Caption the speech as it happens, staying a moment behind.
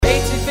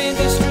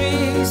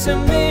is a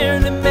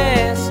merely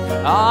mess.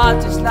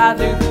 Artists'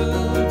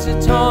 livelihoods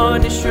are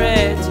torn to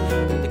shreds.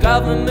 The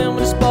government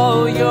will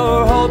spoil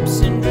your hopes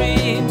and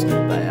dreams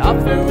by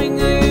offering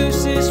a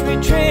useless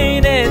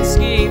retraining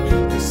scheme.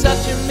 There's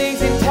such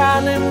amazing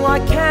talent,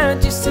 why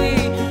can't you see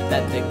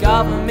that the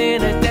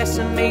government has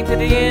decimated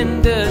the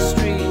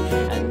industry?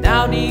 And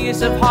now the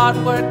years of hard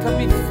work can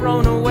be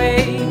thrown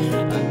away,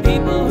 and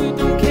people who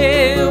don't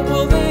care,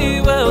 well,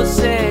 they will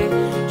say,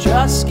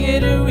 just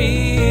get a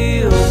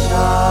real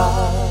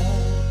job.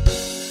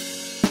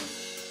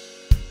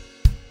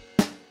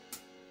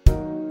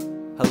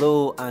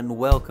 Hello and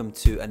welcome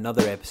to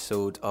another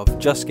episode of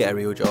Just Get a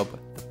Real Job,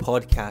 the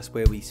podcast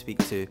where we speak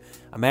to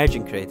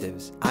emerging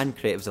creatives and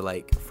creatives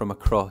alike from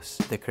across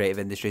the creative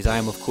industries. I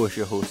am, of course,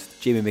 your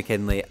host, Jamie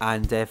McKinley,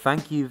 and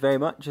thank you very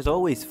much, as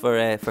always,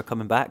 for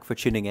coming back, for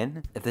tuning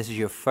in. If this is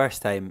your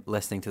first time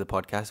listening to the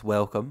podcast,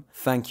 welcome.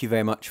 Thank you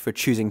very much for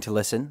choosing to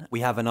listen.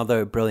 We have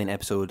another brilliant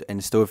episode in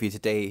store for you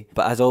today,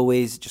 but as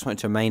always, just wanted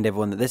to remind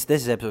everyone that this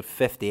is episode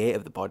 58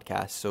 of the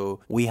podcast,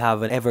 so we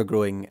have an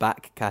ever-growing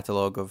back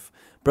catalogue of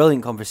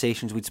brilliant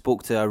conversations. We'd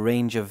spoke to a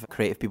range of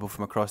creative people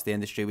from across the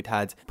industry. We'd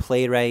had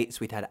playwrights,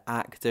 we'd had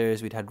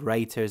actors, we'd had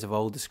writers of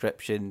all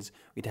descriptions,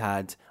 we'd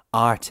had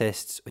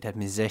artists, we'd had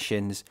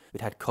musicians, we'd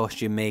had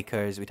costume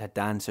makers, we'd had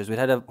dancers, we'd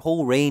had a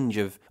whole range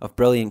of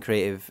brilliant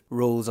creative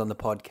roles on the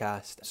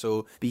podcast.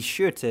 So be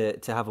sure to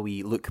have a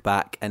wee look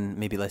back and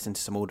maybe listen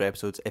to some older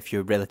episodes if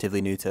you're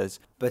relatively new to us.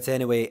 But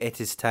anyway, it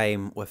is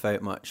time,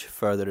 without much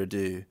further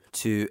ado,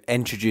 to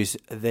introduce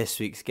this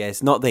week's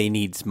guest. Not that he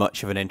needs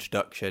much of an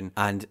introduction.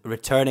 And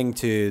returning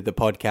to the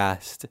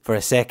podcast for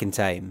a second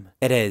time,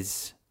 it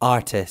is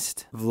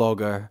artist,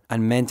 vlogger,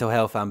 and mental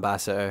health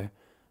ambassador,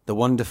 the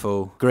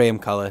wonderful Graham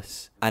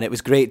Cullis. And it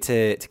was great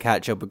to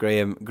catch up with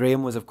Graham.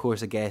 Graham was, of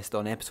course, a guest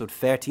on episode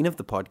 13 of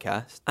the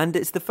podcast. And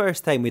it's the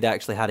first time we'd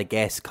actually had a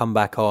guest come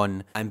back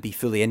on and be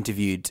fully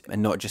interviewed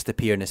and not just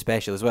appear in a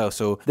special as well.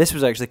 So this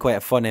was actually quite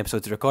a fun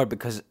episode to record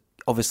because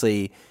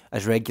obviously,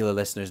 as regular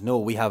listeners know,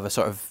 we have a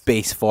sort of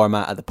base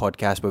format of the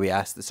podcast where we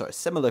ask the sort of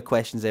similar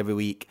questions every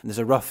week. And there's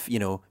a rough,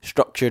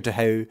 structure to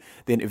how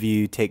the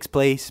interview takes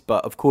place.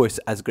 But of course,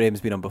 as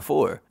Graham's been on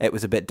before, it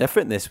was a bit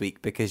different this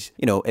week because,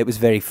 it was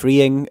very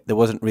freeing. There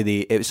wasn't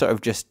really, it was sort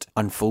of just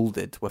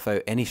unfolded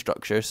without any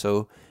structure.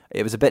 So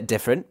it was a bit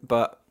different,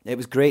 but it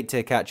was great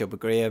to catch up with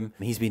Graham.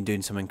 He's been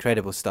doing some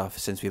incredible stuff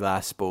since we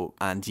last spoke.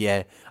 And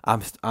yeah,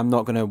 I'm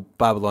not going to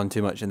babble on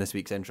too much in this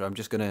week's intro. I'm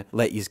just going to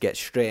let you get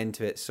straight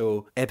into it.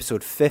 So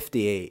episode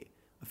 58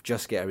 of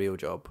Just Get a Real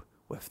Job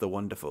with the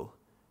wonderful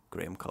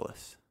Graham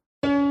Cullis.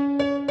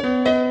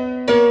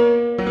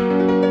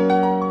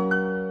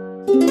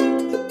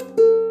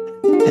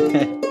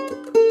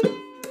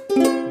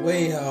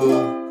 We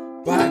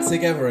are back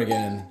together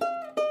again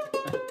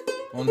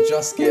on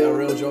Just Get a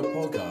Real Job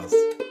podcast.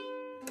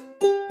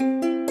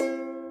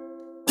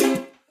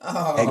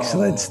 Oh.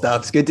 Excellent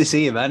stuff. It's good to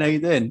see you, man. How you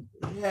doing?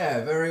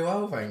 Yeah, very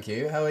well, thank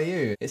you. How are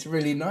you? It's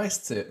really nice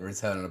to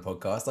return on a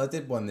podcast. I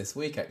did one this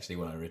week, actually,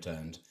 when I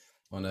returned.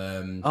 On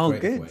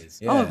good. Ways.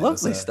 Yeah, oh,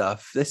 lovely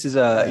stuff. This is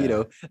I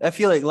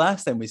feel like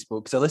last time we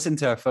spoke, because I listened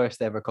to our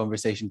first ever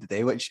conversation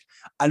today, which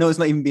I know it's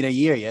not even been a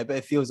year yet, but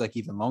it feels like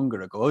even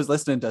longer ago. I was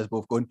listening to us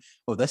both going,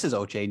 oh, this has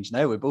all changed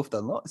now. We've both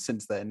done lots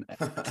since then.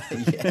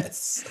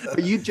 Yes.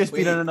 But you'd just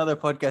been on another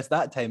podcast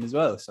that time as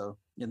well, so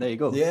yeah, there you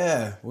go.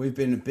 Yeah, we've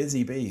been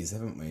busy bees,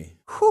 haven't we?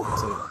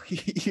 So,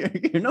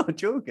 you're not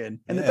joking.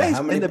 In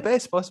the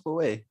best possible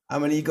way. How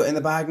many you got in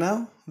the bag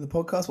now? The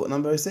podcast? What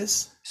number is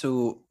this?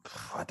 So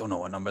I don't know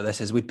what number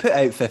this is. We put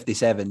out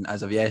 57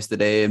 as of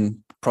yesterday and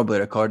probably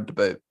recorded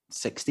about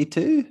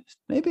 62,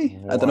 maybe.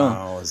 I don't know.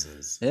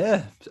 Wowzers.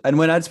 Yeah. And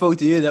when I'd spoke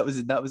to you, that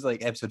was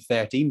like episode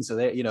 13. So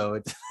there,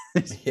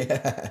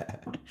 yeah.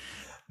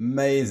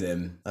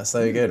 Amazing. That's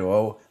so good.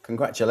 Well,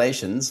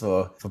 congratulations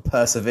for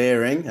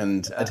persevering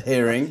and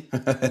adhering.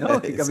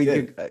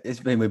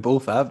 We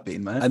both have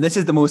been, man. And this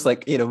is the most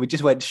we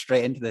just went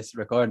straight into this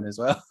recording as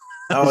well.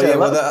 Oh yeah,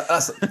 well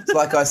that's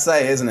like I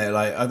say, isn't it?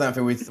 Like I don't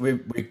think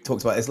we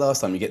talked about this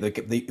last time.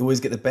 You always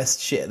get the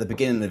best shit at the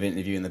beginning of the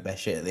interview and the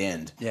best shit at the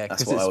end. Yeah,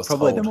 because it's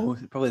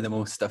probably the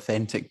most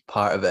authentic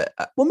part of it.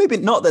 Well, maybe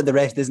not that the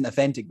rest isn't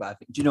authentic, but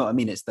do you know what I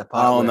mean? It's the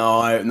part. Oh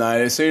no!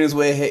 As soon as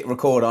we hit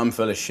record, I'm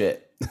full of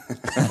shit.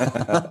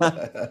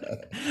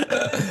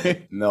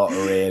 Not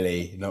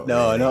really. No,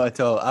 not at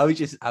all. I was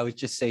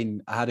just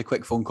saying I had a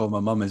quick phone call with my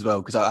mum as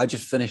well because I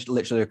just finished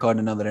literally recording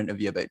another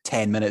interview about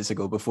 10 minutes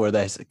ago before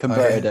this.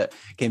 Converted it,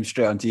 came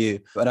straight onto you.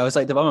 But I was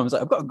like to my mum, I was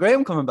like, I've got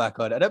Graham coming back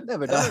on. And I've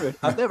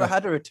never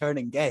had a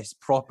returning guest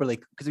properly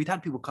because we'd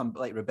had people come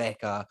like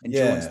Rebecca and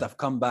Joe and stuff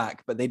come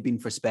back, but they'd been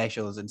for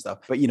specials and stuff.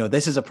 But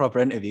this is a proper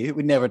interview.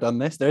 We'd never done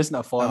this. There isn't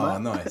a format. Oh,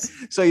 nice.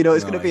 So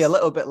it's going to be a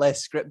little bit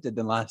less scripted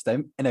than last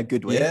time in a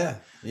good way.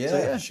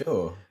 Yeah,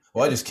 sure.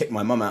 Well, I just kicked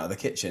my mum out of the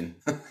kitchen.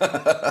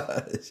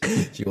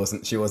 She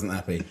wasn't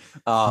happy.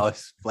 Oh,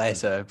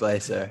 bless her.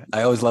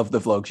 I always love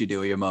the vlogs you do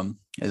with your mum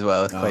as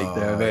well.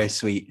 They're very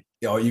sweet.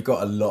 Yeah, you've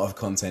got a lot of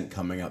content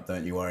coming up,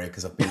 don't you worry,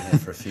 because I've been here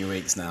for a few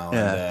weeks now,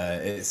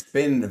 and it's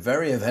been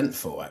very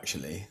eventful,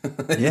 actually.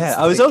 Yeah,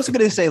 I was also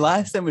going to say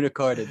last time we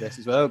recorded this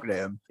as well,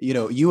 Graham, you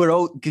know, you were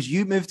all, because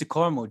you moved to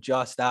Cornwall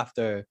just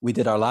after we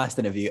did our last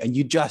interview, and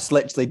you just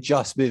literally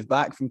just moved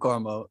back from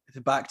Cornwall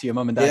back to your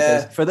mum and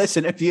dad's house for this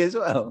interview as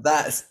well.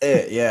 That's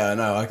it. Yeah, I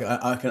know.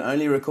 I can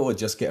only record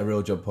Just Get a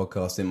Real Job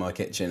podcast in my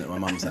kitchen at my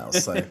mum's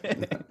house, so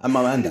and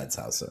mum and dad's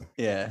house. So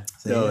yeah,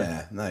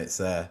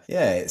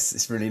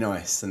 it's really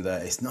nice, and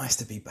it's nice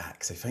to be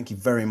back. So thank you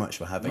very much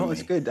for having me.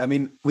 It's good. I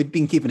mean, we've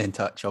been keeping in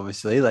touch,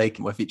 obviously, like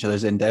with each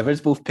other's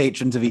endeavors, both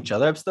patrons of each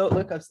other. I've still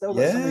got some of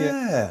you.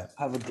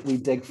 Have a wee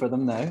dig for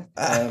them now.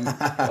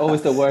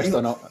 Always the worst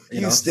or not.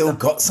 You know, still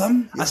got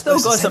some? I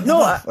still got some.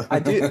 No, I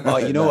do. Oh,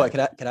 you know what?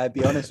 Can I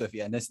be honest with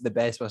you? And this is the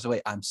best possible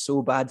way. I'm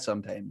so bad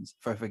sometimes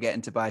for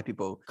forgetting to buy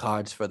people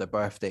cards for their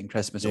birthday and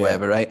Christmas or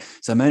whatever, right?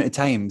 So the amount of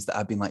times that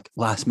I've been like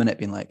last minute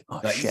being like,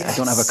 oh shit, I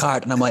don't have a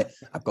card. And I'm like,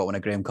 I've got one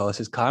of Graham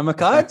Collis's karma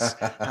cards.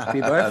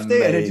 Happy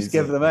birthday. And I just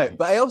give them out.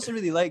 But I also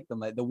really like them.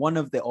 Like the one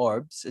of the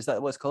orbs. Is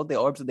that what's called? The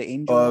orbs of the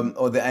angels?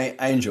 Or the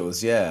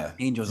angels, yeah.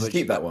 Angels. Just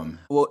keep that one.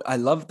 Well, I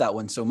loved that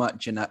one so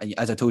much. And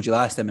as I told you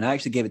last time, and I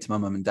actually gave it to my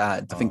mum and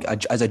dad, I think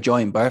as a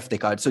joint birthday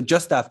card. So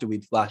just after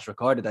we'd last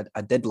recorded,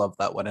 I did love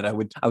that one. And I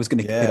was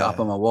going to put it up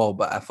on my wall,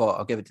 but I thought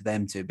I'll give it to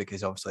them too,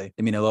 because obviously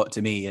they mean a lot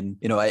to me. And,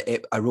 you know, I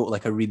wrote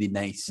like a really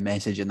nice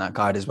message in that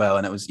card as well.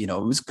 And it was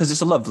because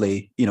it's a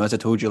lovely, you know, as I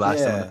told you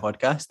last time on the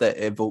podcast, that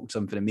it evoked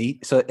something in me.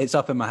 So it's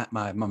up in my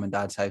mum and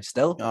dad's house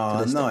still.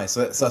 Oh, nice.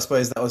 So I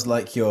suppose that was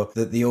like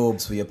the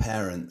orbs were your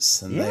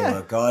parents, and they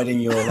were guiding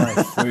your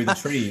life through the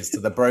trees to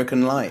the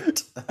broken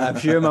light. I'm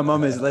sure my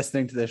mum is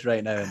listening to this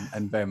right now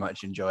and very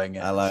much enjoying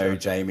it. Hello,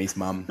 Jamie's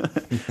mum.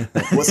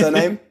 What's her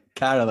name?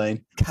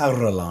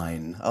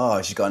 Caroline.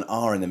 Oh, she's got an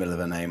R in the middle of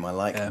her name. I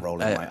like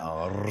rolling my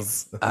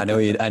R's. I know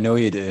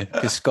you do.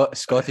 Because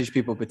Scottish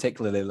people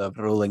particularly love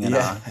rolling an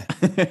R.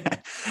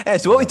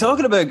 So what are we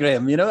talking about,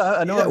 Graham? You know,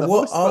 I know.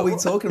 What are we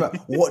talking about?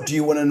 What do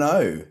you want to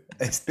know?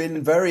 It's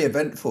been very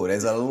eventful.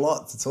 There's a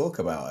lot to talk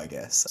about, I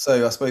guess.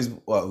 So I suppose,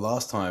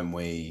 last time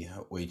we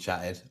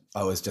chatted,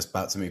 I was just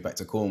about to move back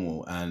to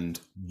Cornwall and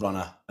run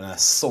an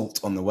assault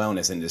on the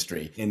wellness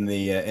industry in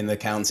the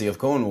county of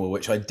Cornwall,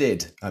 which I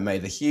did. I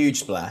made a huge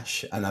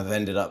splash, and I've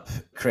ended up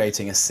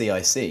creating a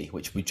CIC,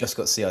 which we just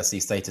got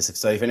CIC status.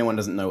 So if anyone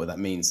doesn't know what that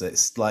means,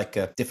 it's like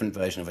a different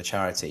version of a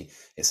charity.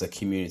 It's a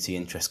community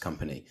interest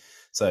company.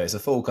 So it's a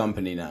full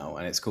company now,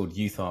 and it's called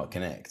Youth Art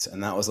Connect.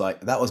 And that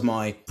was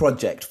my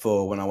project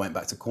for when I went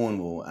back to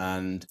Cornwall.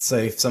 And so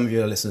if some of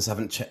your listeners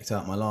haven't checked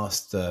out my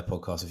last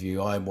podcast with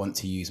you, I want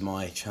to use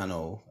my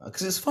channel,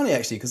 because it's funny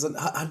actually, because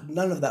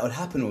none of that would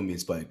happen when we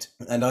spoke.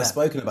 And I've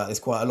spoken about this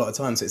quite a lot of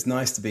times, so it's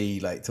nice to be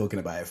like talking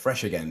about it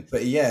fresh again.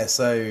 But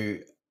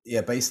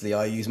basically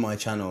I use my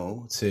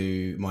channel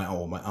my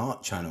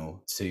art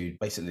channel to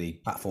basically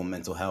platform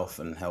mental health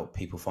and help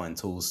people find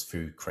tools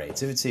through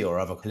creativity or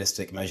other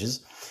holistic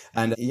measures.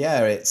 And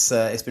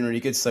it's been really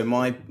good. So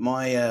my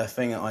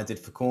thing that I did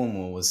for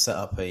Cornwall was set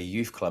up a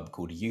youth club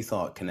called Youth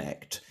Art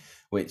Connect,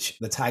 which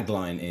the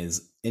tagline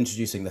is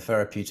introducing the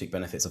therapeutic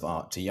benefits of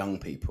art to young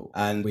people.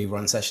 And we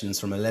run sessions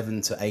from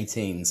 11 to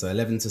 18, so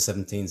 11 to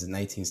 17s and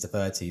 18s to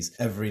 30s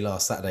every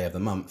last Saturday of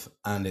the month.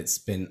 And it's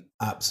been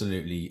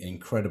absolutely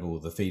incredible,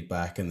 the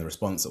feedback and the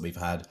response that we've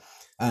had.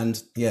 And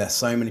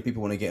so many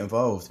people want to get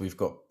involved. We've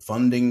got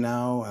funding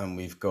now, and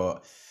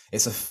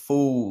it's a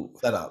full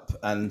setup.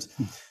 And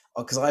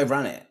because I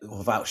ran it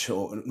not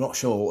sure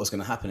what was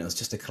going to happen. It was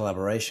just a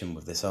collaboration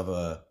with this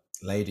other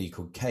lady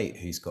called Kate,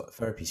 who's got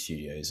therapy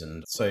studios.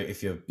 And so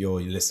if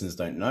your listeners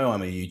don't know,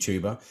 I'm a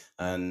YouTuber,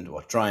 and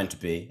trying to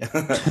be.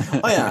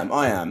 I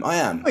am.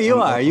 Oh,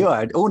 you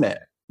are. Own it.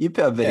 You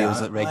put up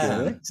videos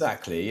regularly.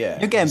 Exactly, yeah.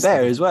 You're getting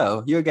better as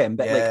well. You're getting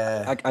better.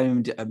 Yeah. Like, I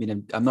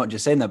mean, I'm not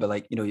just saying that, but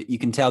like, you know, you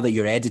can tell that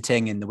your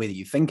editing and the way that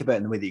you think about it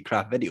and the way that you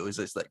craft videos,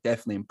 it's like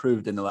definitely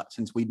improved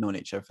since we've known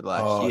each other for the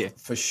last year.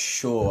 For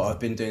sure. I've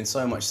been doing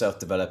so much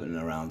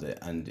self-development around it,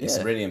 and it's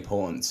really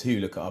important to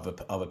look at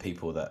other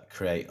people that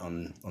create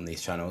on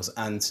these channels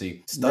and to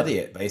study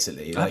it,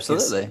 basically. Like,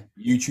 absolutely.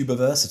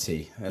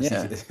 YouTubeversity.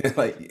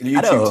 Like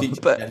YouTube teaches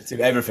you how to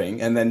do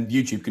everything, and then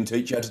YouTube can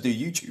teach you how to do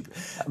YouTube.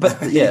 But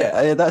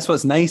that's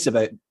what's nice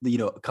about, you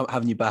know,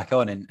 having you back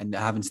on and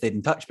having stayed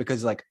in touch,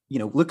 because, like, you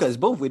know, look at us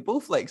both. We'd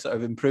both like sort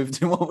of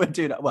improved in what we're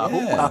doing. Well,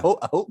 I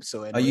hope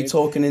so. Anyway. Are you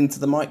talking into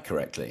the mic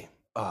correctly?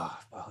 Oh,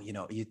 well, you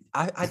know,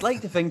 I'd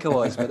like to think I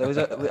was, but there was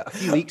a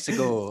few weeks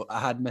ago, I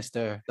had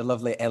the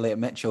lovely Elliot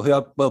Mitchell, who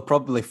I will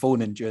probably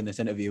phone in during this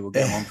interview. We'll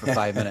get him on for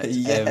 5 minutes.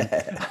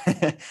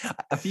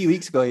 A few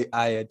weeks ago,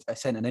 I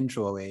sent an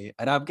intro away,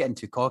 and I'm getting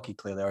too cocky,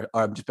 clearly, or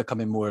I'm just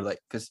becoming more like,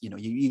 because, you know,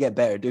 you get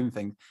better doing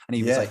things. And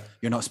he was like,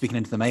 "You're not speaking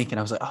into the mic." And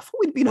I was like, "I thought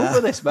we'd been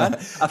over this, man."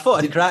 I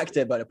thought I'd cracked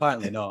it, but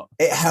apparently not.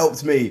 It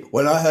helped me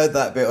when I heard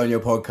that bit on your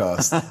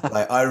podcast.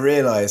 Like, I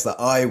realized that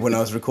when I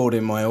was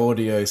recording my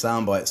audio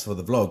sound bites for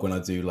the vlog, when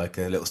I do like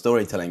a little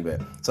storytelling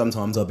bit,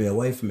 sometimes I'll be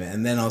away from it,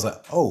 and then I was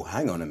like, oh,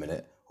 hang on a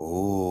minute.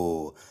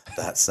 Oh,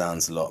 That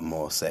sounds a lot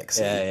more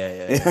sexy.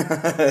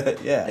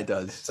 Yeah. It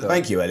does. So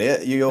thank you,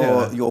 Elliot.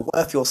 You're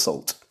worth your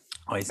salt.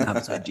 Oh,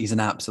 he's an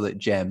absolute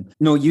gem.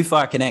 No,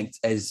 UFAR Connect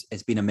has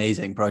been an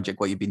amazing project,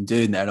 what you've been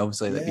doing there. And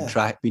obviously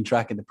been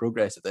tracking the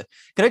progress of it.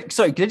 Can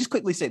I just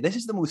quickly say, this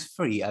is the most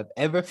free I've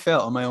ever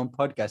felt on my own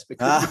podcast,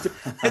 because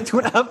I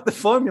don't have the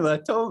formula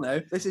at all now.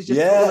 This is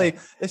just totally,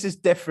 this is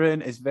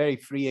different. It's very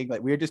freeing.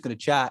 Like, we're just going to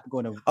chat,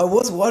 I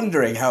was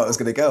wondering how it was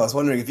going to go. I was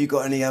wondering if you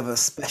got any other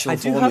special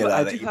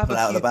formula that you pull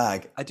out of the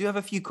bag. I do have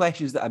a few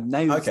questions that I'm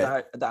now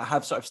that I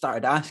have sort of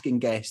started asking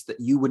guests that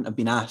you wouldn't have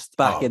been asked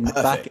back in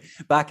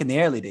the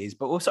early days.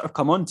 But we'll sort of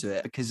come on to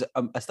it, because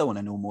I still want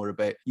to know more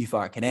about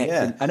UFAR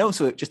Connect, and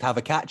also just have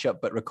a catch up,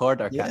 but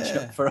record our catch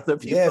up for other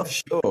people. Yeah, for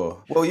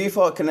sure. Well,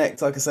 UFAR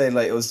Connect, like I say,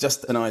 like, it was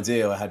just an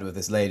idea I had with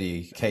this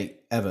lady, Kate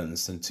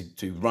Evans, and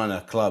to run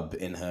a club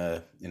in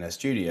her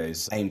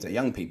studios aimed at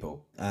young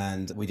people.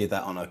 And we did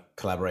that on a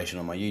collaboration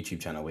on my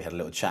YouTube channel. We had a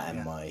little chat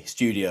in my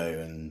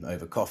studio and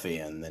over coffee,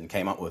 and then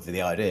came up with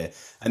the idea.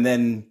 And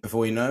then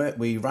before you know it,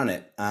 we ran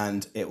it,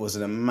 and it was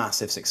a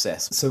massive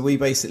success. So we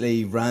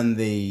basically ran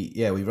the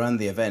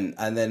event.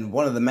 And then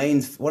one of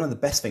the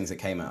best things that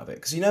came out of it,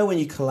 because when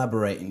you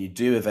collaborate and you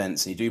do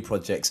events and you do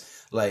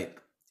projects, like,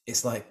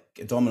 it's like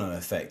a domino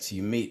effect.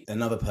 You meet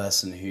another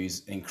person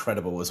who's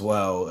incredible as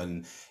well,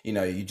 and you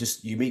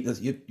meet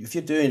if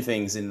you're doing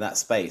things in that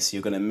space,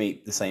 you're going to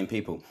meet the same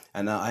people.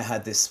 And I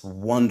had this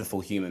wonderful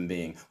human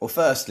being. Well,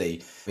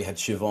 firstly, we had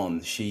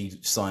Siobhan. She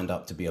signed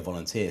up to be a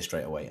volunteer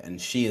straight away,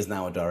 and she is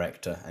now a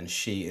director, and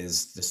she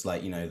is just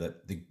like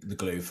the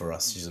glue for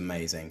us. She's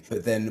amazing.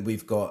 But then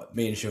we've got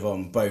me and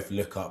Siobhan both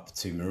look up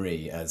to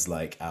Marie as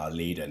like our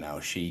leader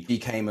now. She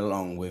came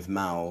along with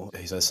Mal,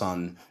 who's her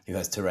son, who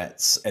has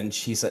Tourette's, and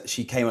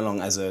she came along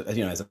as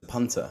a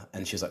punter,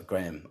 and she was like,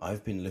 Graham,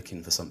 I've been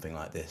looking for something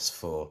like this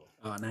for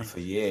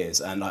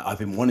years, and I've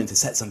been wanting to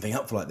set something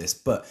up like this,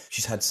 but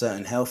she's had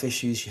certain health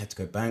issues. She had to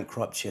go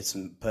bankrupt. She had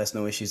some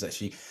personal issues that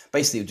she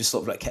basically just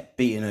sort of like kept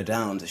beating her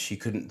down that she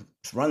couldn't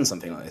run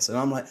something like this. And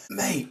I'm like,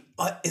 mate,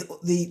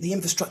 the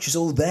infrastructure's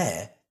all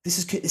there.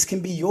 This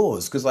can be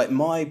yours, because like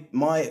my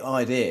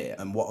idea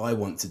and what I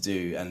want to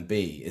do and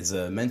be is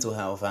a mental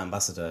health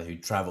ambassador who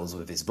travels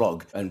with his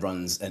blog and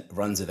runs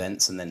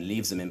events and then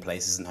leaves them in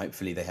places, and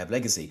hopefully they have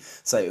legacy.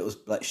 So it was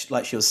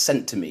like she was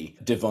sent to me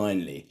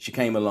divinely. She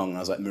came along and I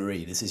was like,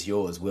 Marie, this is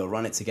yours. We'll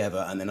run it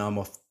together, and then I'm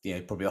off,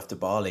 probably off to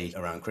Bali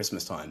around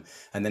Christmas time,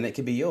 and then it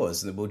could be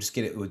yours, and we'll just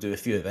we'll do a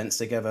few events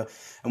together.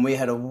 And we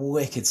had a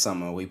wicked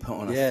summer. We put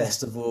on a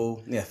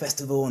festival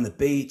on the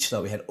beach.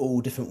 Like, we had all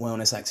different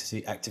wellness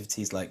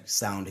activities like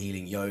sound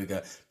healing,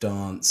 yoga,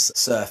 dance,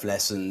 surf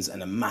lessons,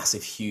 and a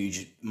massive,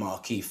 huge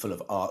marquee full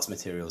of arts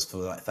materials for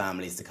like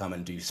families to come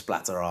and do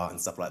splatter art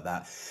and stuff like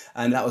that.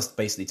 And that was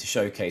basically to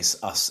showcase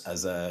us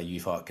as a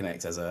UFAR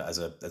Connect as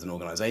an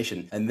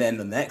organisation. And then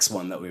the next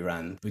one that we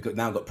ran,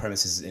 now got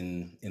premises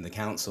in the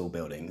council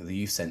building, the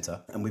youth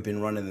centre, and we've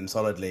been running them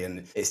solidly,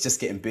 and it's just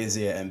getting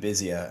busier and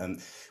busier.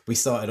 And we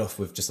started off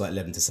with just like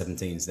 11 to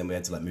 17s, then we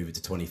had to like move it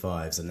to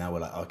 25s, and now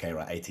we're like, okay,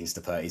 right, 18s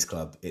to 30s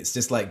club. It's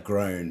just like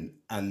grown,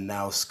 and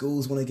now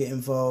schools want to get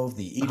involved.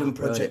 The Eden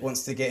Project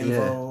wants to get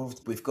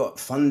involved. We've got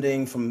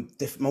funding from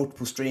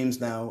multiple streams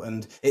now,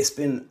 and it's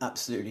been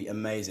absolutely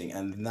amazing.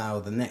 And now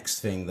the next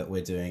thing that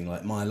we're doing,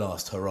 like my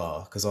last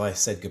hurrah, because I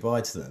said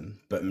goodbye to them,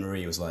 but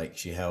Marie was like,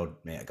 she held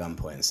me at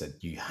gunpoint and said,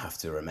 you have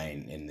to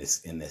remain in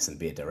this and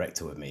be a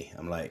director with me.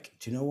 I'm like,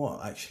 do you know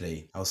what?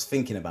 Actually, I was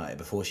thinking about it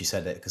before she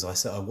said it, because I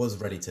said I was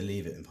ready to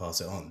leave it and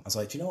pass it on. I was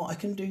like, do you know what? I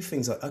can do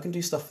things like I can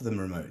do stuff for them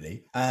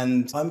remotely,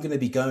 and I'm going to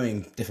be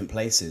going different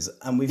places,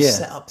 and we've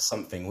set up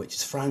something which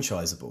is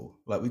franchisable.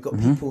 Like, we've got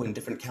people in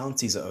different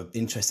counties that are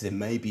interested in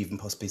maybe even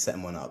possibly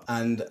setting one up,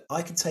 and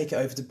I could take it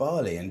over to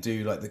Bali and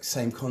do like the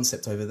same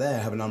concept over there,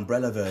 have an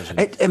umbrella version.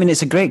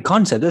 It's a great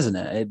concept, isn't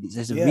it?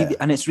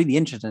 It's really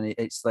interesting.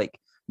 It's like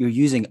you're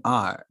using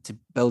art to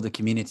build a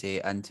community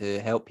and to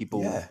help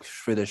people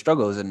through their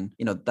struggles, and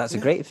that's a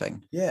great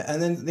thing.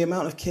 And then the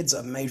amount of kids that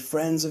have made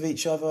friends with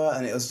each other,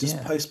 and it was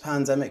just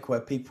post-pandemic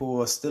where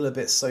people are still a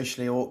bit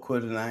socially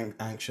awkward and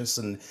anxious,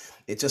 and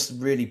it just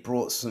really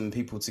brought some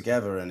people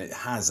together, and it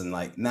has. And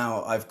like,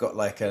 now I've got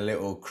like a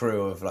little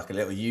crew of like a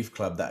little youth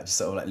club that just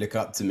sort of like look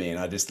up to me, and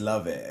I just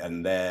love it.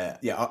 And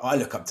I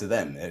look up to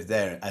them.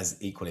 They're as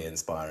equally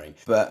inspiring.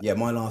 But yeah,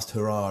 my last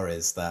hurrah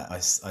is that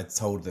I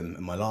told them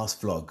in my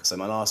last vlog. So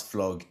my last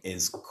vlog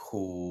is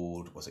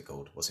called, what's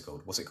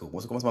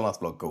my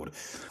last vlog called?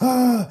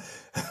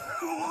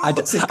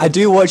 I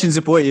do watch and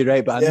support you,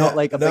 right? But I'm not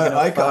like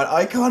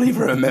I can't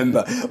even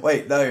remember.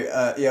 Wait, no,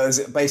 it was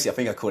basically, I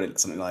think I called it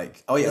something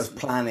like, it was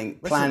planning.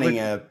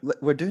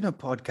 We're doing a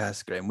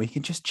podcast, Graham. We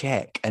can just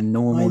check, and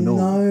no one will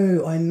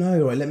know. I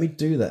know. Right, let me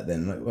do that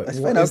then. That's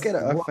fine. I'll get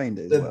it. I'll find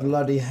it. The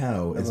bloody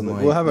hell is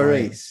my. We'll have a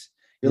race.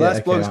 Your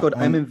last blog's called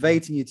I'm "I'm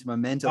Inviting You to My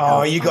Mental Oh,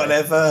 Health." you got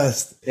there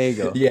first. There you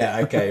go.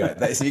 Yeah, okay.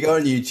 Right. So you go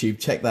on YouTube,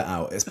 check that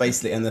out. It's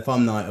basically, and the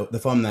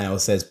thumbnail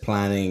says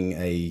planning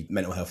a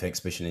mental health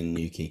exhibition in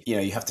Newquay. You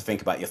know, you have to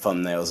think about your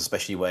thumbnails,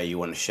 especially where you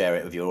want to share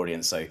it with your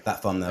audience. So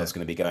that thumbnail is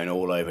going to be going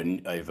all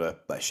over,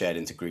 like shared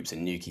into groups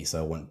in Newquay. So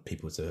I want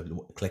people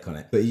to click on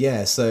it. But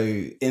yeah, so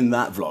in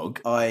that vlog,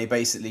 I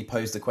basically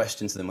posed a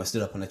question to them. I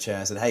stood up on a chair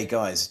and said, "Hey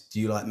guys, do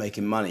you like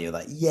making money?" They're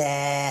like,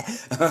 "Yeah."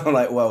 I'm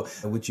like, "Well,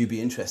 would you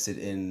be interested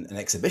in an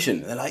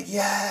exhibition?" They're like,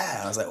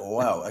 "Yeah." I was like,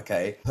 "Wow,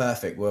 okay,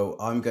 perfect. Well,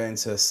 I'm going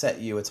to set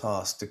you a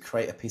task to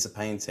create a piece of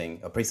painting,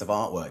 a piece of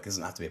artwork, it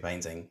doesn't have to be a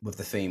painting, with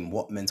the theme,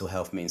 what mental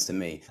health means to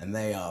me." And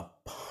they are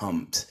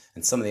pumped.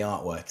 And some of the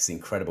artwork is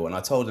incredible. And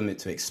I told them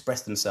to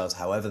express themselves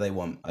however they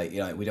want. Like, you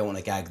know, we don't want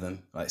to gag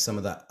them. Like, some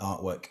of that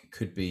artwork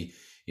could be,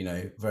 you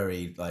know,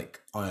 very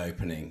like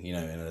eye-opening, you know,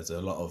 and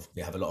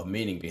they have a lot of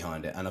meaning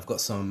behind it. And I've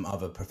got some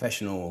other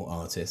professional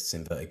artists,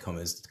 inverted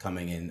commas,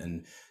 coming in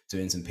and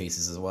doing some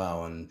pieces as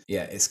well. And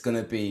yeah, it's going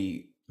to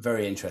be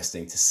very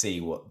interesting to see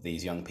what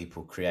these young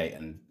people create.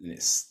 And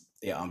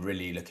I'm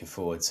really looking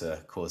forward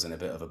to causing a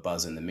bit of a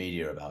buzz in the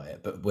media about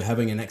it. But we're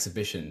having an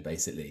exhibition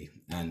basically,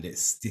 and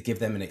it's to give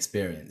them an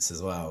experience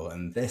as well.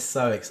 And they're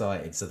so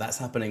excited. So that's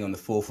happening on the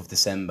 4th of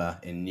December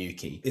in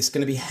Newquay. It's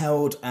going to be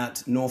held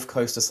at North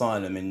Coast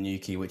Asylum in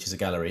Newquay, which is a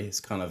gallery.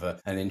 It's kind of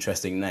an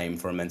interesting name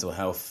for a mental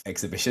health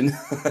exhibition,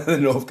 the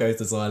North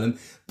Coast Asylum.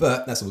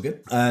 But that's all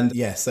good. And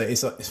yeah, so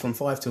it's from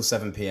 5 till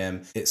 7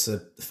 p.m. It's a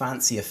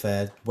fancy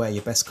affair. Wear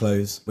your best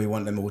clothes. We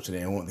want them all to,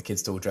 I want the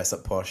kids to all dress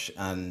up posh.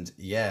 And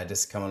yeah,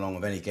 just come along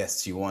with any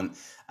guests you want.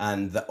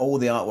 And all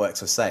the artwork's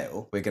for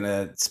sale. We're going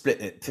to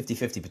split it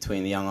 50-50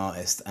 between the young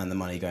artist and the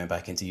money going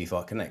back into Youth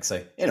Art Connect.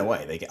 So in a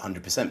way, they get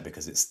 100%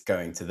 because it's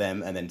going to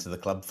them and then to the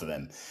club for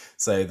them.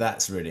 So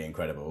that's really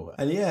incredible.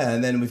 And yeah,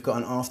 and then we've got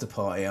an after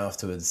party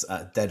afterwards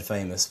at Dead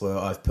Famous, where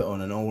I've put on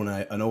an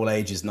all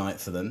ages night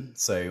for them.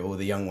 So all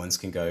the young ones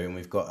can go. And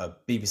we've got a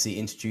BBC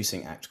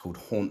introducing act called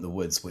Haunt the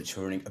Woods, which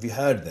have you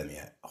heard of them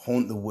yet?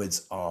 Haunt the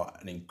Woods are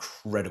an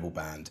incredible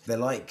band. They're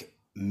like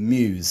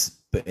Muse,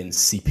 but in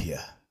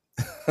sepia.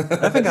 I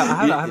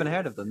haven't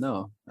heard of them.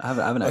 No, I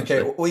haven't actually.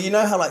 Okay, well, you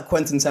know how like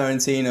Quentin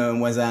Tarantino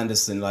and Wes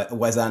Anderson, like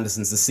Wes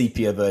Anderson's the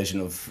sepia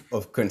version of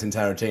Quentin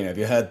Tarantino. Have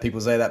you heard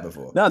people say that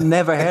before? No, I've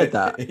never heard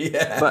that.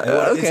 Yeah, but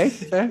okay,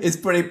 it's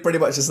pretty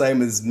much the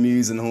same as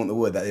Muse and Haunt the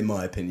Wood. That, in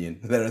my opinion,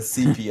 they're a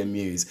sepia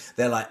Muse.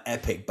 They're like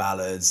epic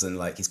ballads, and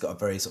like he's got a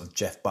very sort of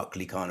Jeff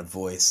Buckley kind of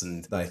voice,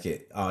 and like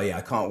it. Oh yeah,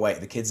 I can't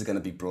wait. The kids are going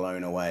to be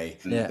blown away.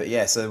 Yeah. But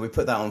yeah, so we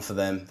put that on for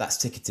them. That's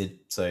ticketed,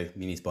 so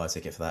you need to buy a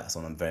ticket for that. It's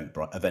on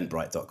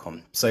Eventbrite.com.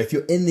 So if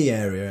you're in the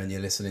area and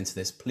you're listening to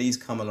this, please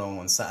come along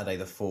on Saturday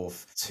the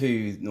 4th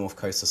to North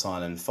Coast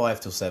Asylum, 5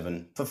 till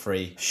 7 for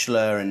free.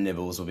 Schlur and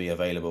nibbles will be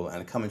available,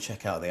 and come and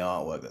check out the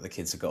artwork that the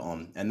kids have got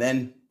on. And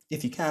then,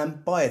 if you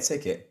can, buy a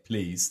ticket,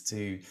 please,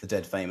 to the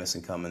Dead Famous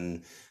and come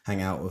and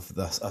hang out with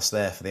us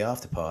there for the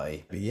after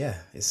party. But yeah,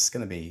 it's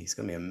gonna be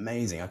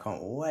amazing. I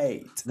can't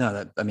wait.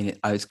 No,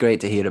 it's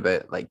great to hear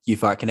about like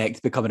Youth Art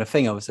Connect becoming a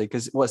thing, obviously,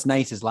 because what's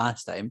nice is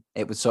last time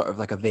it was sort of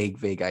like a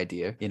vague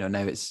idea.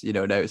 Now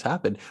it's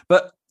happened.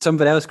 But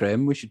something else,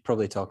 Graham, we should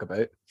probably talk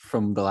about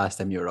from the last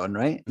time you were on,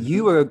 right? Mm-hmm.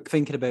 You were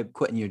thinking about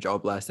quitting your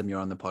job last time you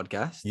were on the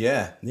podcast.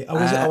 Yeah. I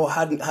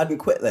hadn't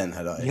quit then,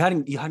 had I?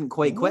 You hadn't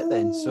quite quit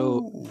then.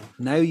 So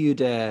now you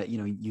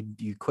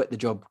quit the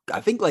job. I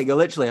think like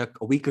literally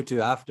a week or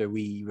two after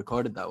we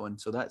recorded that one.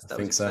 So I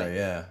think so,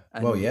 yeah.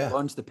 And you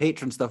launched the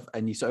Patreon stuff,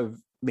 and you sort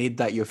of made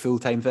that your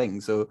full-time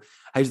thing. So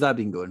how's that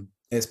been going?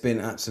 It's been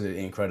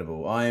absolutely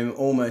incredible. I'm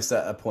almost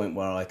at a point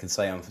where I can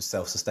say I'm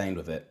self-sustained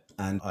with it.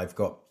 And I've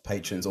got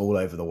patrons all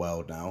over the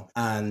world now.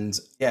 And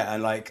yeah,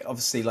 and like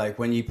obviously like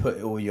when you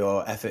put all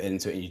your effort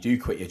into it and you do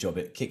quit your job,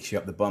 it kicks you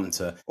up the bum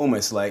to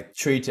almost like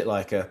treat it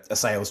like a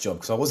sales job,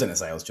 because I was in a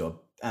sales job.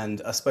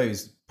 And I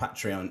suppose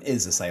Patreon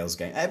is a sales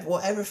game.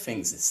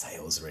 Everything's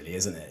sales, really,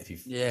 isn't it? If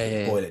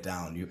you boil it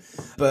down.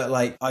 But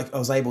like, I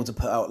was able to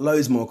put out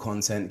loads more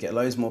content, get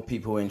loads more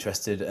people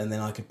interested, and then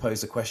I could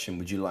pose a question: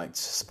 would you like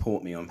to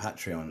support me on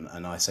Patreon?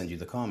 And I send you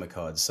the Karma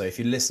cards. So if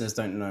your listeners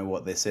don't know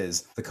what this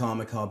is, the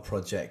Karma Card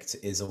Project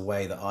is a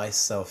way that I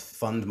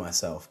self-fund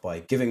myself by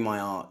giving my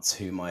art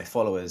to my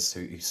followers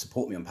who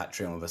support me on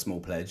Patreon with a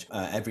small pledge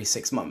every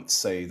 6 months.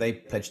 So they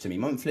pledge to me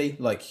monthly,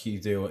 like you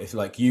do, if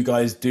like you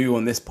guys do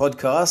on this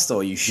podcast,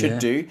 or you should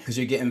do, because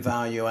you're getting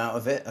value out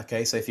of it.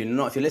 Okay, so if you're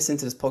listening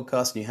to this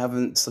podcast and you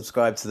haven't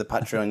subscribed to the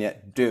Patreon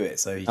yet, do it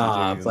so you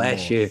can do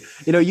bless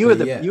more. You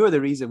were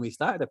the reason we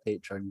started a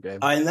Patreon, Graham.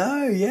 I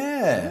know,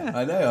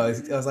 I know.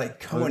 I was like,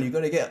 come on, you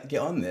got to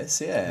get on this.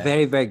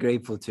 Very, very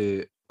grateful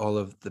to all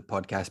of the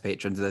podcast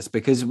patrons of this,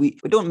 because we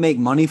don't make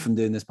money from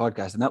doing this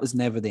podcast, and that was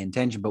never the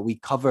intention, but we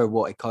cover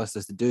what it costs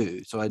us to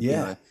do. So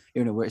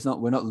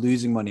we're not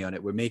losing money on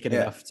it. We're making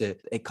enough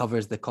it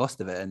covers the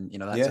cost of it, and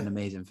that's an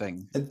amazing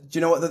thing. And do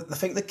you know what? I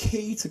think the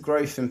key to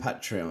growth in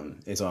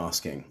Patreon is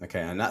asking.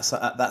 Okay, and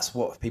that's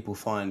what people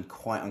find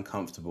quite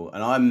uncomfortable,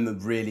 and I'm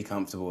really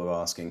comfortable with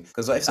asking,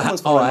 because if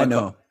someone's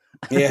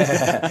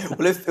Yeah.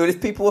 Well,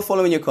 if people are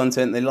following your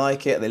content, they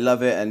like it, they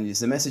love it, and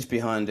there's a message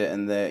behind it,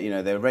 and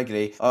they're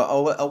regularly.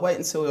 I'll wait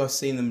until I've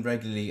seen them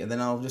regularly, and then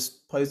I'll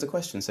just pose the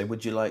question. Say,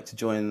 would you like to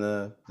join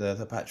the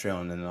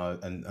Patreon?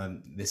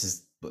 And this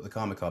is what the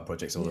Karma Card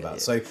project's all about.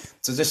 Yeah.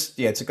 So just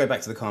to go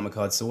back to the Karma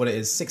Card. So what it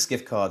is, 6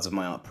 gift cards of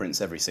my art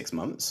prints every 6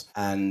 months,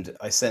 and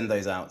I send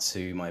those out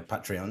to my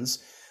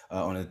Patreons.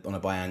 On a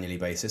biannually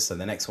basis. So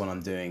the next one I'm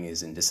doing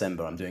is in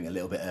December. I'm doing a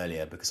little bit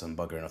earlier because I'm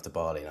buggering off to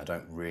Bali and I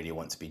don't really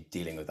want to be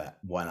dealing with that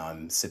when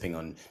I'm sipping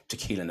on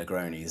tequila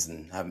Negronis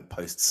and haven't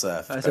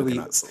post-surf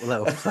coconuts. A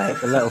little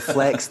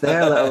flex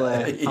there, a little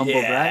humble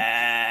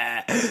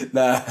brag.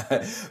 No,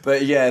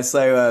 but yeah.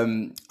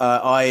 So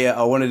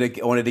I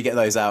wanted to get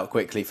those out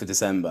quickly for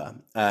December,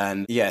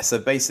 and yeah. So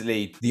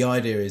basically, the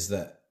idea is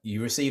that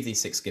you receive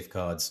these 6 gift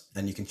cards,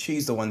 and you can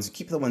choose the ones.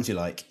 Keep the ones you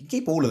like. You can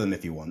keep all of them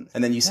if you want,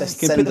 and then you can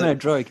put them in a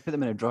drawer. You can put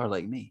them in a drawer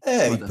like me.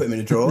 Yeah, you can put them in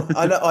a drawer.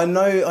 I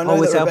know.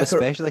 Always help a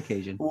special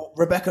occasion.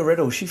 Rebecca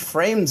Riddle, she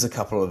frames a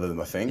couple of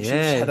them. I think.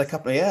 Yeah. She had a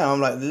couple. Yeah, I'm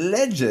like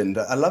legend.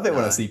 I love it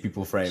when I see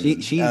people frame.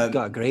 She's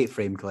got a great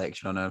frame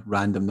collection on a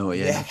random note.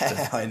 Yeah,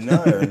 I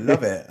know. I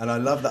love it, and I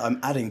love that I'm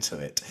adding to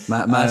it.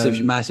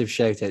 Massive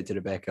shout out to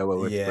Rebecca.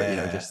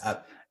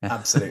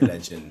 Absolute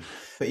legend.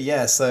 But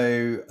yeah,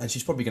 and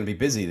she's probably going to be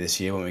busy this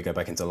year when we go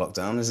back into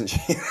lockdown, isn't she?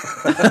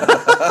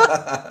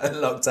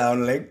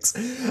 Lockdown links.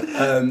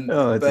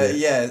 But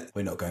yeah,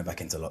 we're not going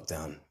back into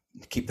lockdown.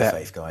 Keep the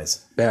faith,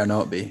 guys. Better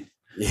not be.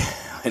 Yeah,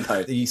 I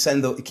know. You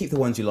keep the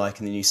ones you like,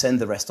 and then you send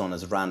the rest on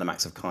as random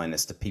acts of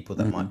kindness to people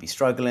that might be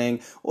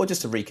struggling, or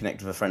just to reconnect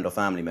with a friend or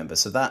family member.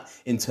 So that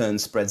in turn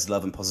spreads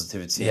love and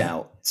positivity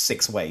out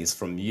 6 ways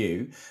from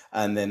you,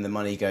 and then the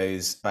money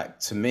goes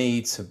back to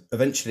me to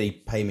eventually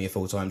pay me a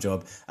full-time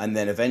job, and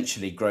then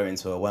eventually grow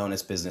into a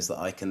wellness business that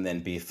I can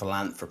then be a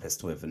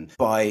philanthropist with and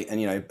buy and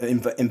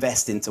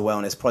invest into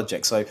wellness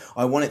projects. So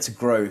I want it to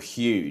grow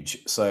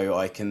huge, so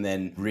I can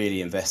then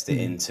really invest it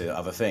into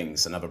other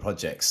things and other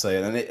projects. So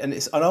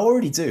and I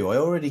already do. I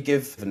already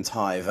give and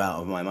tithe out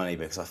of my money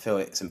because I feel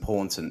it's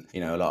important.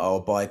 Like I'll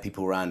buy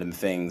people random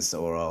things,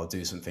 or I'll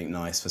do something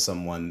nice for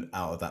someone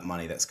out of that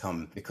money that's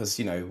come, because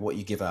what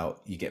you give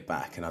out, you get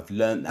back, and I've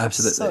learned that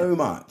so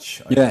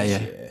much.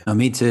 Yeah. No,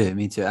 me too.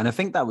 And I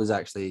think that was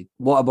actually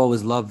what I've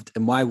always loved,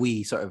 and why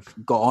we sort of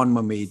got on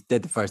when we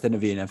did the first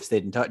interview and have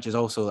stayed in touch, is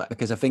also that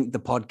because I think the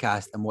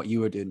podcast and what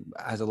you were doing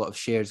has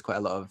shares quite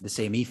a lot of the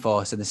same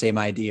ethos and the same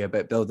idea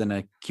about building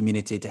a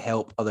community to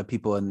help other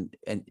people in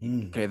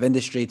creative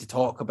industry to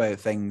talk about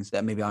things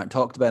that maybe aren't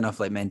talked about enough,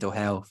 like mental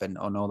health and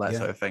all that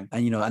sort of thing.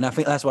 And and I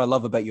think that's what I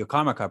love about your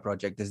Karma Card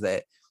project, is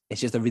that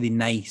it's just a really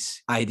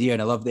nice idea,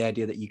 and I love the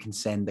idea that you can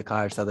send the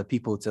cards to other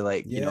people to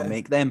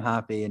make them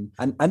happy, and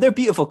they're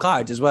beautiful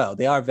cards as well.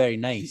 They are very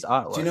nice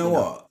artwork. Do you know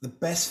what? The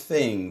best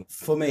thing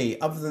for me,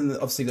 other than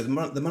obviously the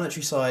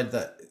monetary side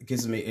that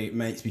it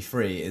makes me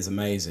free, is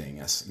amazing.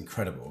 That's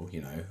incredible.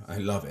 I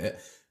love it.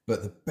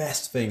 But the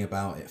best thing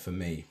about it for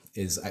me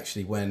is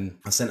actually when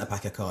I sent a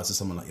pack of cards to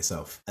someone like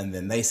yourself, and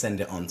then they send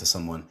it on to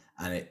someone,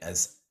 and it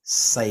has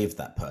saved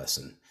that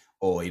person,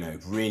 or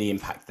really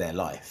impact their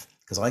life.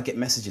 Because I get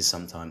messages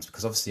sometimes,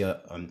 because obviously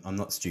I'm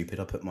not stupid.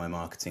 I put my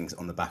marketing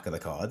on the back of the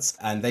cards,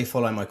 and they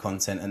follow my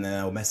content, and then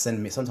they'll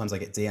send me. Sometimes I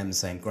get DMs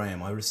saying,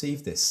 "Graham, I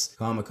received this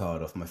Karma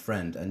Card off my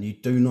friend," and you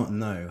do not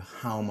know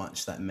how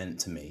much that meant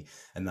to me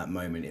in that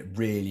moment. It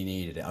really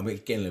needed it. I'm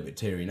getting a little bit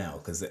teary now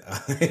because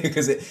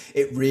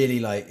it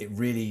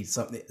really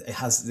something. It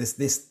has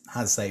this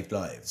has saved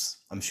lives.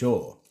 I'm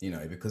sure,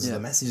 because of the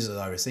messages that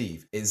I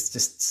receive is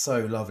just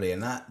so lovely,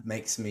 and that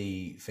makes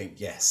me think,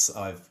 yes,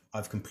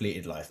 I've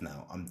completed life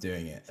now. I'm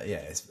doing it. Yeah,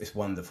 it's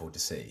wonderful to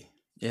see.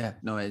 Yeah,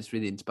 no, it's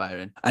really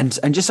inspiring. And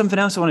just something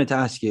else I wanted to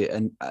ask you,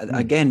 and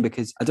again,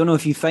 because I don't know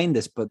if you find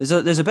this, but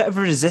there's a bit of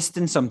a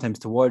resistance sometimes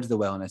towards the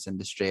wellness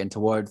industry and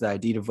towards the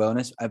idea of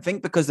wellness. I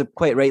think because there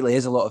quite rightly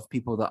is a lot of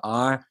people that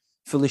are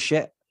full of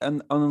shit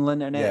on the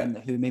internet, and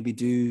who maybe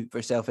do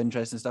for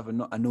self-interest and stuff.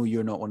 And I know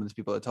you're not one of those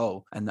people at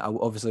all, and I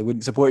obviously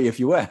wouldn't support you if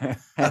you were.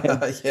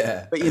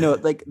 Yeah. But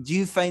do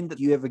you find that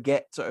you ever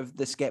get sort of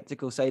the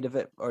skeptical side of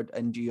it,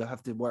 and do you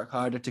have to work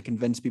harder to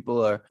convince people,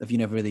 or have you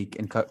never really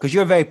because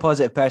you're a very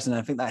positive person, and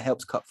I think that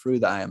helps cut through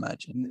that, I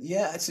imagine.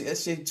 Yeah, actually,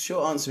 the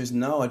short answer is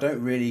no. I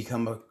don't really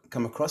come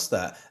across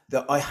that.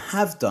 That I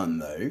have done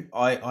though.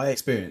 I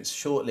experienced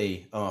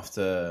shortly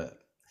after.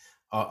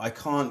 I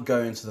can't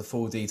go into the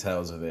full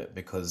details of it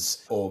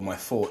or my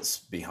thoughts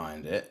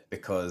behind it,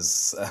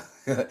 because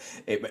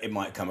it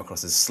might come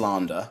across as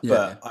slander.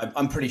 Yeah. But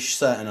I'm pretty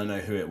certain I know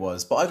who it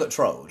was. But I got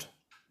trolled,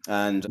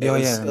 and it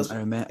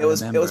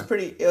was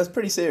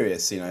pretty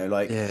serious.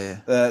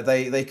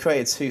 They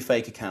created 2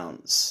 fake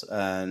accounts,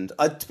 and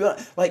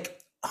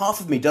half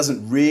of me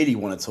doesn't really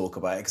want to talk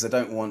about it because I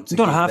don't want to. You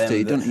don't have to.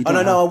 You don't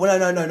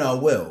No, I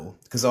will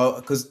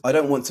because I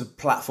don't want to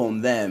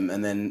platform them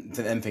and then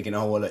them thinking,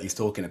 oh well, look, he's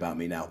talking about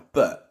me now.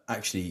 But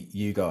actually,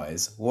 you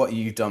guys, what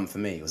you've done for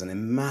me was a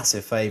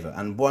massive favour.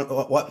 And what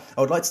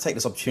I would like to take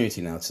this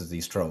opportunity now to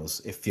these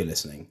trolls, if you're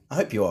listening. I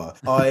hope you are.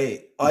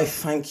 I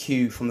thank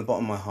you from the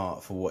bottom of my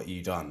heart for what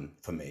you've done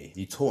for me.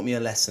 You taught me a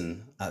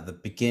lesson at the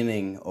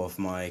beginning of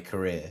my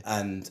career,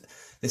 and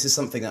this is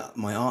something that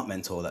my art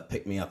mentor that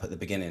picked me up at the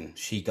beginning,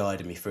 she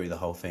guided me through the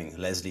whole thing.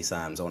 Leslie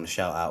Sams, I want to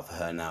shout out for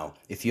her now.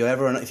 If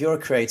you're a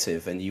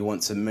creative and you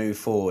want to move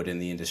forward in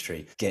the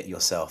industry, get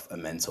yourself a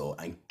mentor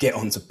and get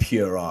onto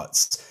Pure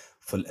Arts.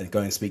 Go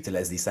and speak to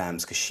Leslie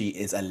Sams because she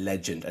is a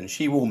legend and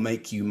she will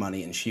make you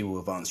money and she will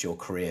advance your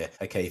career.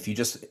 Okay, if you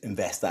just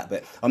invest that.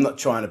 But I'm not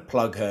trying to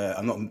plug her.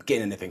 I'm not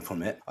getting anything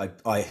from it.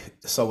 I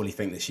solely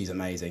think that she's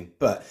amazing.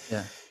 But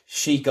yeah.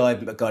 She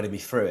guided me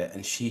through it,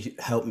 and she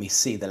helped me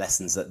see the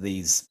lessons that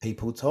these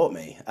people taught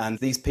me. And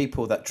these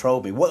people that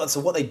trolled me,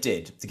 what they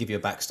did, to give you a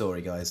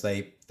backstory, guys,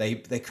 they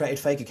created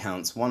fake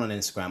accounts, one on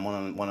Instagram,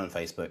 one on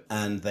Facebook,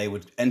 and they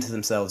would enter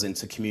themselves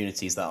into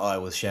communities that I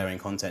was sharing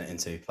content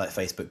into, like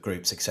Facebook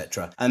groups,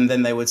 etc. And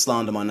then they would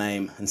slander my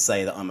name and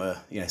say that I'm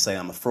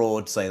a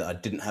fraud, say that I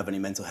didn't have any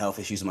mental health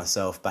issues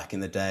myself back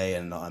in the day,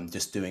 and I'm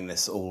just doing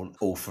this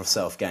all for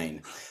self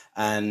gain.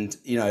 And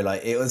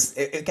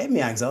it gave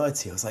me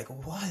anxiety. I was like,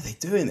 why are they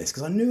doing this?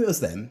 Because I knew it was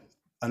them.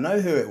 I know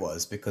who it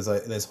was because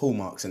there's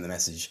hallmarks in the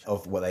message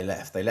of what they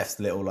left. They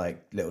left little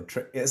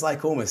trick. It's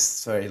like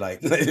almost very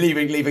like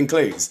leaving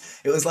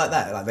clues. It was like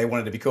that. Like they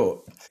wanted to be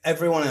caught.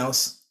 Everyone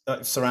else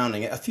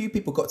surrounding it, a few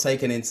people got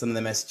taken in some of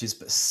the messages,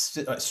 but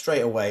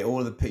straight away, all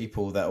of the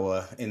people that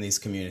were in this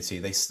community,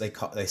 they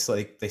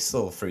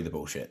saw through the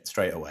bullshit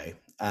straight away.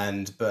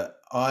 But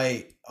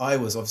I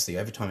was obviously,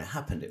 every time it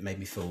happened, it made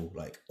me feel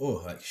like,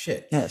 oh, like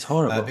shit. Yeah, it's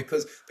horrible.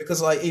 Because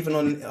like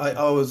even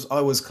I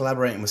was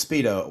collaborating with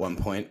Speedo at one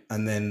point,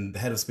 and then the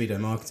head of Speedo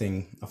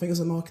marketing, I think it was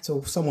a marketer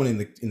or someone in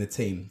the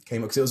team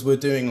came up because we're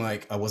doing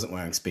like, I wasn't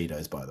wearing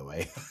Speedos, by the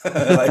way.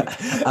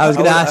 I was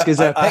going to ask, is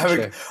there a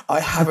picture?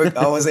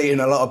 I was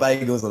eating a lot of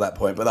bagels at that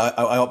point, but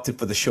I opted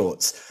for the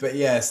shorts. But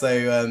yeah, so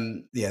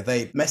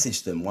they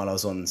messaged them while I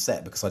was on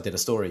set because I did a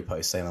story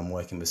post saying I'm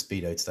working with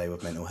Speedo today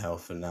with mental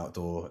health and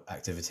outdoor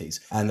activities,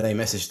 and they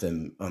messaged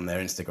them on their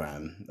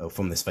Instagram or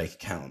from this fake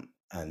account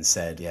and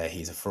said, yeah,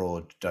 he's a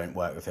fraud, don't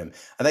work with him.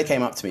 And they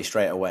came up to me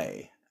straight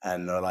away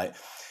and they're like,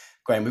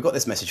 Graham, we've got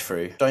this message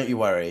through. Don't you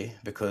worry,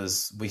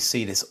 because we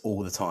see this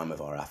all the time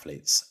with our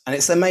athletes. And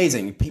it's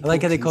amazing. People I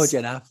like how they called you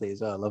an athlete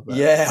as well. I love that.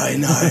 Yeah, I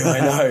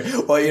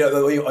know.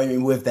 Well, I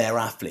mean, with their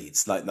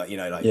athletes, yeah.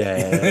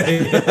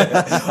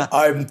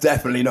 I'm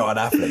definitely not an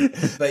athlete.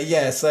 But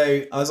yeah,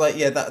 so I was like,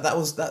 yeah,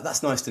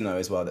 that's nice to know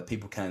as well, that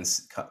people can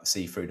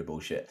see through the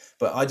bullshit.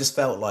 But I just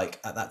felt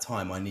like at that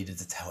time I needed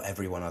to tell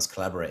everyone I was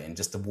collaborating,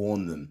 just to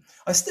warn them.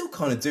 I still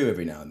kind of do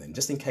every now and then,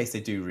 just in case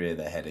they do rear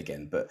their head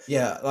again. But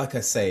yeah, like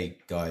I say,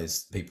 guys,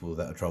 people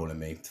that are trolling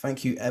me,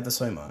 thank you ever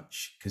so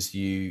much, because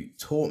you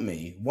taught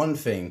me one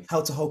thing,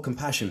 how to hold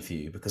compassion for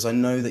you, because I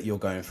know that you're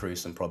going through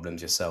some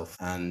problems yourself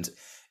and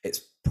it's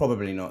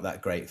probably not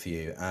that great for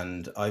you,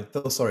 and I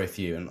feel sorry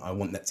for you and I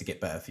want that to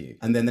get better for you.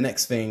 And then the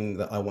next thing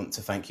that I want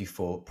to thank you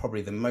for,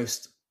 probably the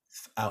most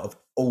out of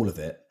all of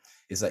it,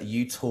 is that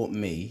you taught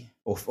me,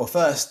 or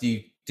first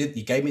you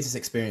gave me this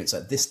experience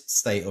at this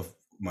state of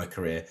my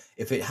career.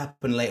 If it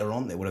happened later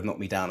on, it would have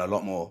knocked me down a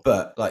lot more.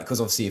 But like, because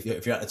obviously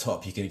if you're at the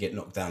top, you're going to get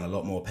knocked down a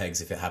lot more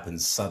pegs if it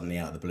happens suddenly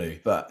out of the blue.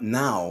 But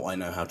now I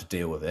know how to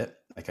deal with it.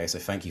 Okay, so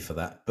thank you for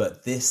that.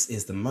 But this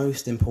is the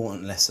most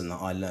important lesson that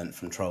I learned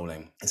from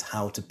trolling, is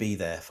how to be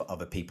there for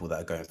other people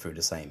that are going through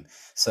the same.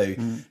 So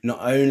not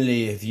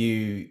only have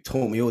you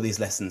taught me all these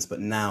lessons, but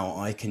now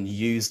I can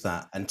use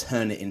that and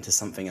turn it into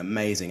something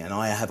amazing. And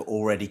I have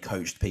already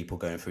coached people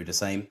going through the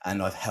same,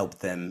 and I've helped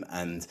them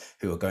and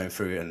who are going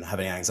through and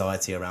having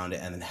anxiety around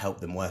it, and then help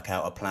them work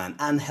out a plan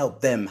and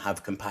help them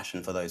have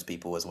compassion for those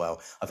people as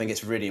well. I think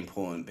it's really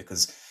important,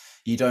 because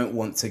you don't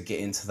want to get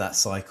into that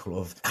cycle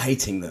of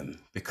hating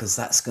them, because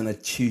that's going to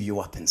chew you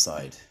up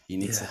inside. You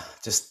need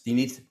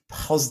to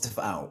positive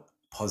out,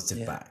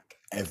 positive back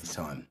every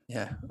time.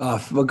 Yeah.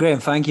 Oh, well,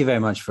 Graham, thank you very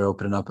much for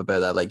opening up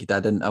about that. Like,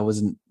 I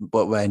wasn't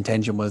what my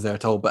intention was there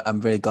at all, but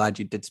I'm very glad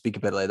you did speak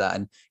about it like that,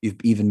 and you've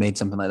even made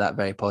something like that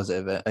very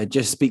positive. It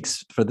just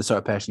speaks for the sort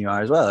of person you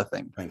are as well, I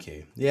think. Thank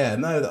you. Yeah,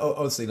 no,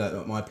 honestly,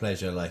 like, my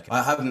pleasure. Like,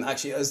 I haven't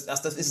actually, this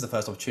is the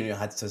first opportunity I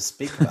had to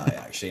speak about it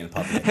actually in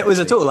public. It was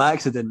a total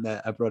accident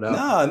that I brought it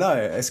up. No,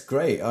 it's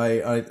great.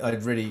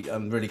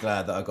 I'm really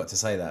glad that I got to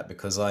say that,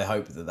 because I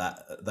hope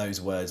that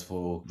those words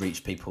will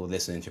reach people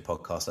listening to your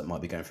podcast that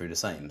might be going through the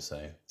same.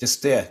 So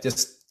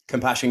just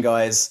compassion,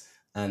 guys.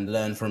 and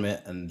learn from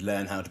it and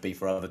learn how to be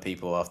for other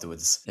people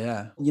afterwards.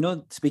 Yeah.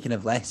 Speaking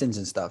of lessons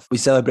and stuff, we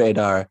celebrated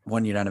our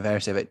 1 year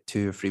anniversary about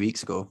 2 or 3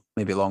 weeks ago,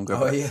 maybe longer,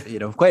 Oh, but,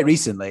 yeah. quite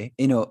recently,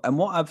 and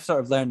what I've sort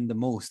of learned the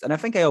most, and I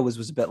think I always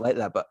was a bit like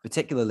that, but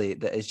particularly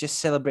that is just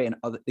celebrating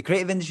the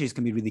creative industries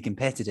can be really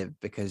competitive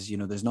because,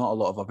 there's not a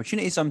lot of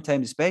opportunity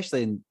sometimes,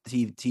 especially in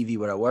TV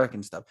where I work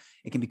and stuff.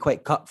 It can be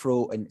quite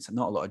cutthroat and it's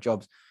not a lot of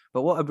jobs.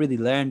 But what I've really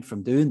learned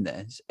from doing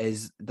this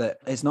is that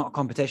it's not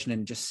competition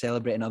and just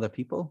celebrating other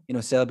people,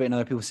 celebrating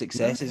other people's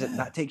successes. Yeah.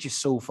 That takes you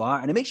so far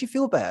and it makes you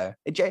feel better.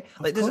 It's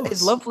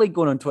course. lovely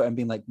going on Twitter and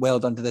being like, well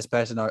done to this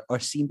person, or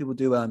seeing people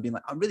do well and being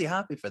like, I'm really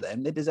happy for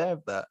them. They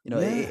deserve that.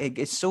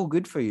 It's so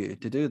good for you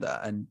to do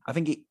that. And I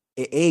think it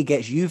A,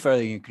 gets you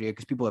further in your career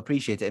because people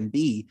appreciate it, and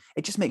B,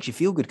 it just makes you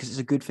feel good because it's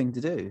a good thing to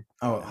do.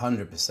 Oh,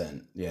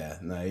 100%. Yeah,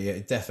 no, yeah,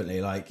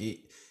 definitely. Like,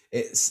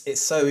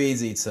 it's so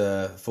easy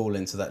to fall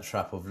into that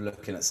trap of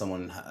looking at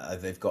someone,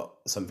 they've got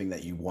something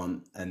that you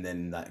want, and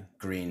then that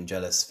green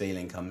jealous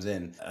feeling comes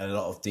in. A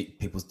lot of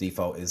people's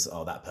default is,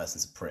 oh, that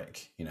person's a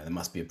prick. There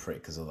must be a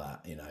prick because of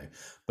that,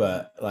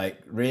 But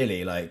like,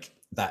 really, like,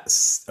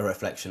 that's a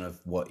reflection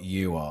of what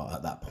you are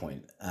at that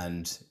point.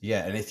 And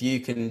yeah, and if you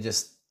can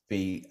just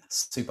be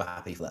super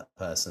happy for that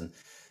person,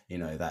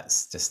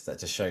 that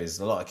just shows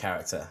a lot of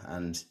character,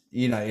 and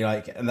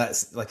and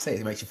that's, like I say,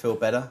 it makes you feel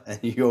better, and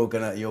you're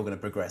gonna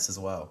progress as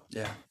well.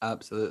 Yeah,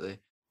 absolutely.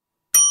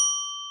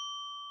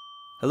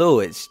 Hello,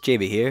 it's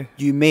JB here.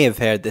 You may have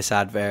heard this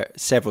advert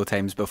several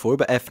times before,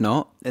 but if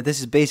not, this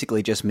is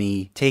basically just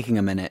me taking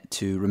a minute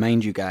to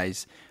remind you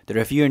guys that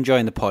if you're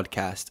enjoying the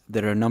podcast,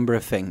 there are a number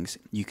of things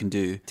you can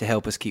do to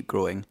help us keep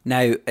growing.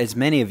 Now, as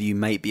many of you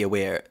might be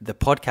aware, the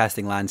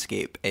podcasting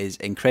landscape is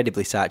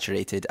incredibly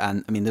saturated,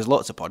 and I mean, there's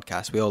lots of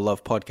podcasts. We all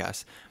love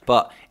podcasts,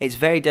 but it's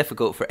very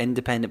difficult for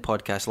independent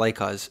podcasts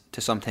like us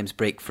to sometimes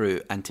break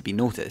through and to be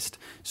noticed.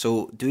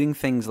 So doing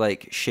things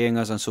like sharing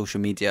us on social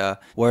media,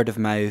 word of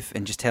mouth,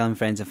 and just telling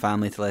friends and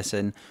family to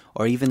listen,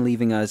 or even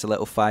leaving us a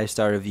little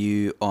 5-star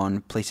review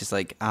on places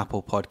like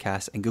Apple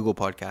Podcasts and Google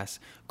Podcasts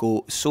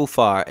go so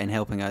far in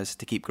helping us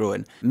to keep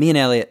growing. Me and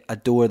Elliot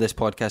adore this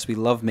podcast. We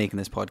love making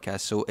this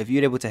podcast. So if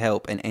you're able to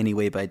help in any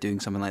way by doing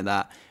something like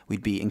that,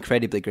 we'd be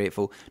incredibly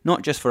grateful,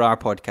 not just for our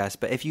podcast,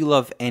 but if you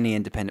love any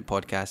independent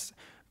podcasts,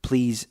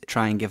 please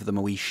try and give them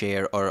a wee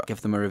share or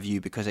give them a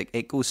review, because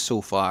it goes so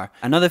far.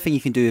 Another thing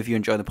you can do if you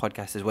enjoy the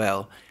podcast as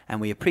well,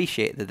 and we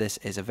appreciate that this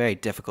is a very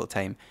difficult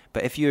time,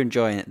 but if you're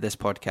enjoying this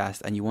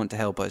podcast and you want to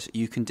help us,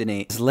 you can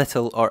donate as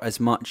little or as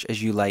much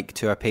as you like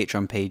to our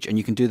Patreon page, and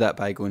you can do that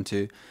by going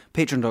to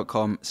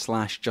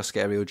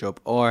patreon.com/justgetarealjob,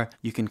 or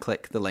you can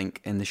click the link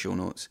in the show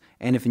notes.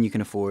 Anything you can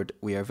afford,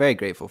 we are very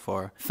grateful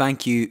for.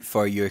 Thank you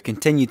for your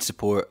continued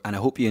support, and I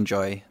hope you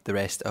enjoy the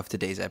rest of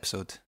today's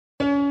episode.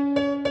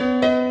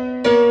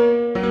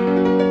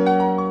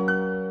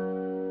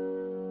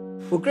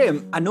 Well,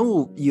 Graham, I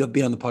know you have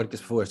been on the podcast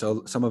before,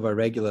 so some of our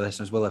regular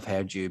listeners will have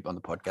heard you on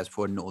the podcast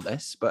before and know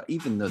this, but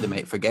even though they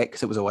might forget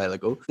because it was a while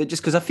ago,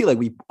 just because I feel like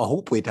I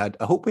hope we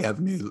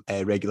have new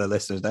regular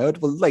listeners now.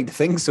 I'd like to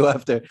think so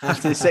after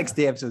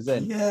 60 episodes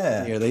in.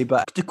 Yeah. Nearly.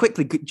 But to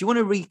quickly, do you want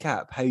to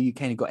recap how you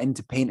kind of got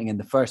into painting in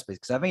the first place?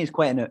 Because I think it's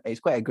quite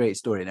a great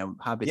story, and I'm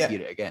happy to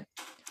hear it again.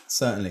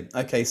 Certainly.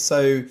 Okay,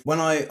 so when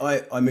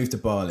I moved to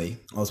Bali,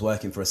 I was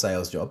working for a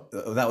sales job.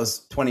 That was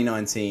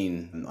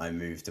 2019. I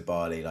moved to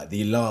Bali, like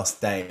the last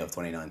day of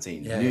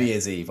 2019. New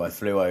Year's Eve, I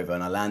flew over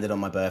and I landed on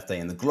my birthday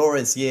in the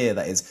glorious year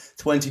that is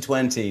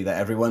 2020, that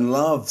everyone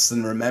loves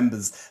and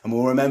remembers and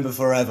will remember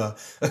forever.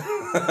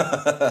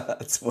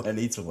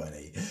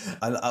 2020.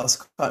 I was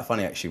quite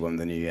funny actually when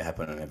the new year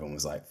happened and everyone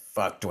was like,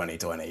 fuck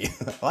 2020.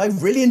 I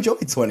really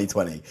enjoyed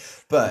 2020.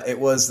 But it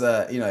was,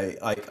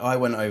 I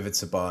went over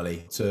to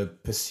Bali to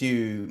pursue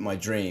my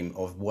dream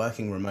of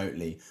working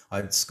remotely.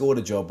 I'd scored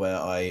a job where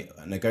I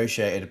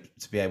negotiated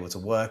to be able to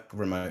work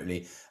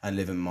remotely and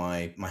live in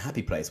my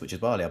happy place, which is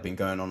Bali. I've been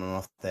going on and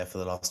off there for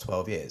the last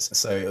 12 years.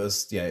 So it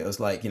was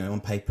like,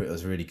 on paper, it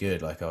was really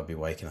good. Like I'd be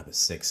waking up at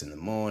 6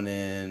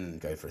 a.m,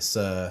 go for a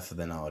surf, and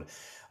then I would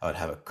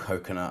have a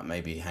coconut,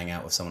 maybe hang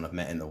out with someone I've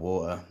met in the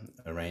water,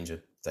 arrange a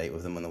date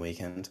with them on the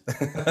weekend.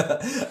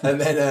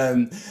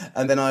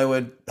 and then I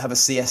would have a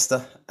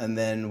siesta and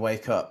then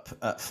wake up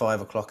at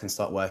 5 o'clock and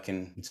start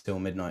working until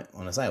midnight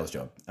on a sales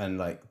job, and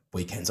like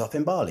weekends off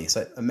in Bali.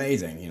 So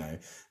amazing,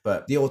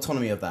 but the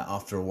autonomy of that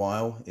after a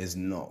while is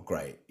not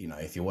great.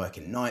 If you're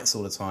working nights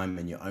all the time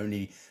and you're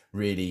only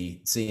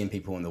really seeing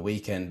people on the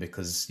weekend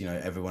because,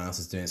 everyone else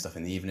is doing stuff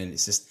in the evening,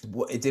 it's just,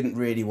 it didn't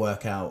really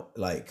work out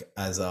like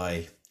as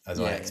I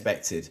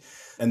expected.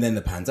 And then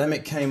the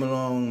pandemic came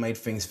along, made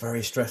things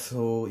very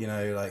stressful,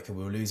 like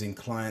we were losing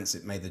clients.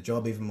 It made the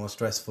job even more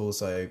stressful.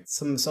 So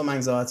some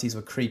anxieties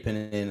were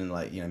creeping in, and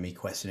like, me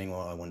questioning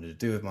what I wanted to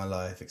do with my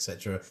life,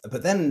 etc.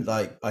 But then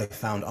like I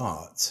found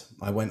art.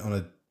 I went on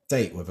a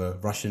date with a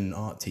Russian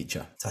art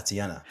teacher,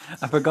 Tatiana.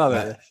 I forgot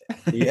about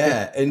this.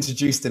 Yeah,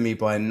 introduced to me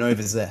by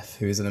Nova Zeph,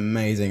 who is an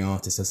amazing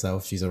artist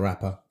herself. She's a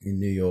rapper in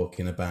New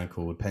York in a band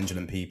called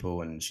Pendulum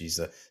People, and she's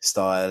a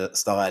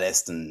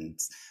stylist and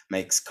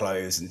makes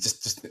clothes and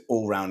just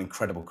all round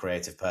incredible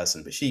creative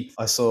person. But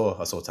I saw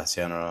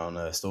Tatiana on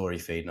a story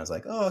feed, and I was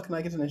like, oh, can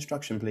I get an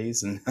introduction,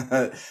 please? And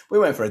we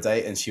went for a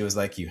date, and she was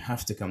like, you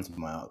have to come to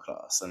my art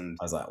class. And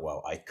I was like,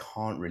 well, I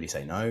can't really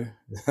say no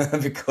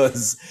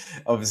because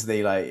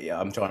obviously, like,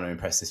 I'm trying to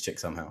impress this chick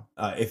somehow.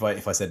 If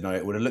I said no,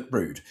 it would have looked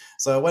rude.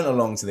 So I went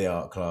along to the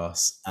art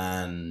class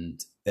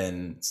and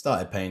then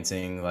started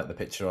painting. Like, the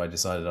picture I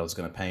decided I was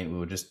going to paint, we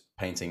were just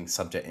painting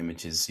subject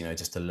images, you know,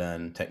 just to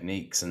learn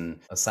techniques.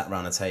 And I sat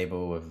around a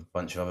table with a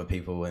bunch of other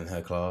people in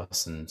her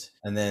class, and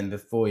then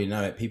before you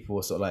know it, people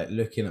were sort of like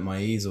looking at my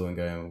easel and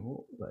going,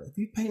 what, have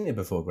you painted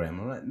before, Graham?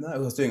 I'm like, no, I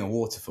was doing a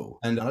waterfall.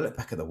 And I look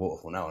back at the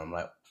waterfall now and I'm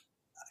like,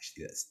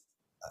 actually, that's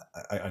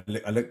I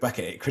look back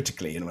at it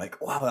critically and I'm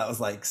like, wow, that was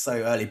like so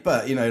early.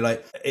 But, you know,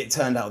 like, it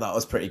turned out that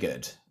was pretty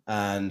good.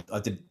 And I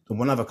did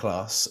one other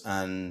class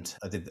and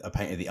I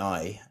painted the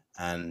eye,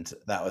 and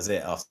that was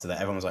it. After that,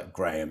 everyone was like,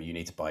 Graham, you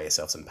need to buy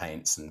yourself some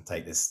paints and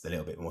take this a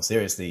little bit more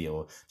seriously,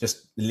 or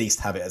just at least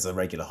have it as a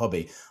regular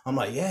hobby. I'm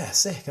like, yeah,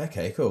 sick.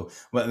 Okay, cool.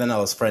 But then I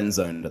was friend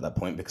zoned at that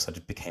point because I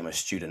just became a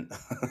student.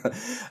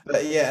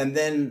 But yeah, and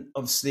then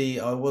obviously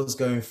I was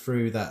going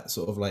through that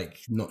sort of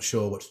like not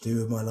sure what to do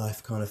with my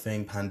life kind of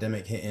thing.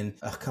 Pandemic hitting,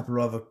 a couple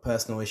of other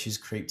personal issues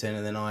creeped in,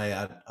 and then I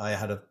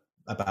had a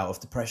bout of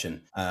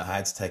depression. I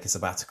had to take a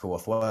sabbatical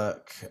off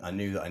work. I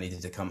knew that I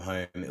needed to come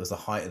home. It was the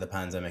height of the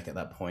pandemic at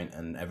that point,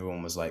 and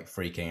everyone was like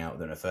freaking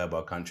out. In a third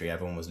world country,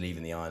 everyone was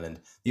leaving the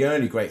island. The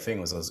only great thing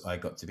was I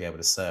got to be able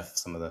to surf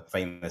some of the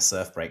famous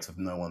surf breaks with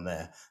no one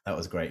there. That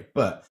was great.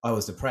 But I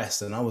was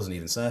depressed, and I wasn't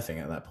even surfing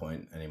at that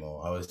point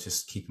anymore. I was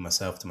just keeping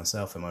myself to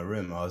myself in my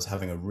room. I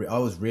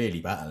was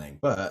really battling,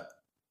 but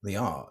the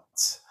art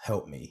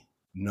helped me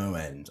no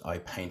end. I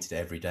painted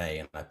every day,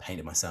 and I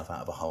painted myself out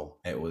of a hole.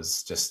 It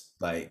was just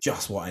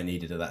what I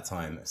needed at that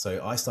time.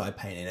 So I started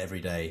painting every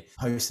day,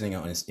 posting it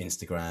on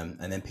Instagram,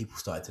 and then people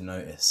started to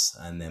notice.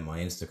 And then my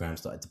Instagram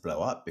started to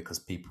blow up because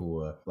people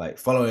were like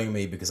following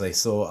me because they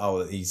saw,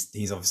 oh, he's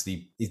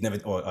never,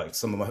 or like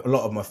a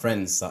lot of my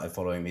friends started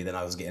following me. Then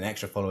I was getting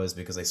extra followers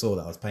because they saw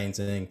that I was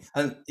painting.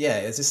 And yeah,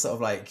 it's just sort of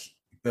like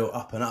built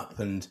up,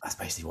 and that's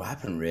basically what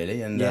happened,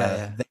 really. And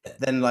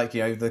then, like,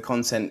 you know, the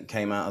content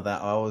came out of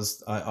that.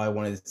 I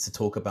wanted to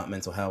talk about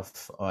mental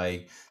health.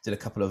 I did a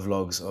couple of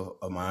vlogs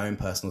of my own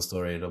personal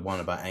story, the one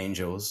about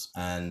angels,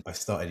 and I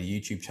started a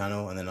YouTube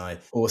channel, and then I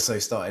also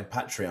started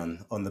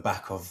Patreon on the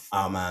back of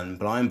our man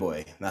Blind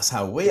Boy. That's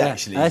how we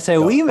actually. That's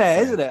how we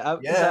met, isn't it?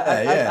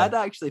 I'd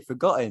actually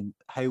forgotten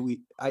how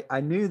I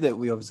knew that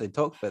we obviously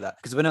talked about that,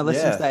 because when I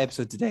listened to that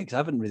episode today, because I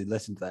haven't really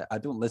listened to that, I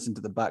don't listen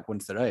to the back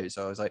once they're out,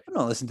 so I was like, I've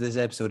not listened to this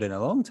episode in a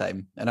long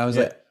time, and I was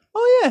like,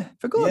 oh yeah,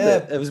 forgot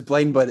that it was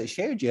Blind Boy that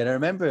shared you. And I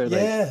remember,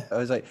 I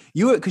was like,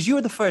 you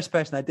were the first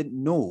person I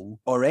didn't know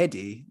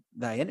already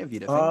that I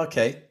interviewed. I think. Oh,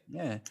 okay.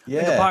 Yeah. I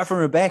think apart from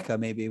Rebecca,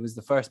 maybe it was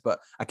the first, but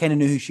I kind of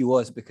knew who she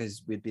was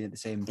because we'd been at the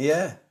same.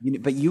 Yeah.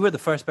 But you were the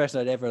first person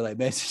I'd ever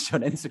messaged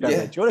on Instagram.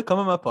 Like, do you want to come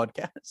on my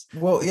podcast?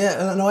 Well,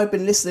 yeah, and I've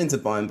been listening to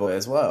Blind Boy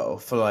as well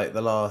for like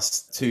the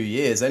last 2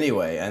 years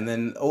anyway, and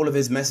then all of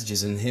his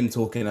messages and him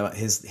talking about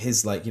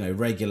his like, you know,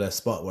 regular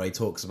spot where he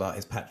talks about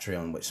his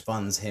Patreon, which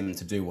funds him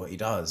to do what he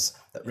does.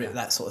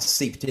 That sort of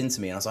seeped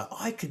into me, and I was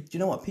like, you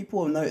know what? People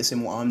are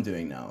noticing what I'm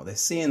doing now. They're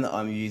seeing that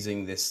I'm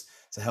using this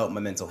to help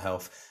my mental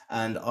health,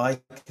 and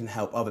I can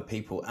help other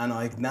people. And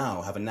I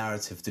now have a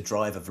narrative to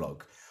drive a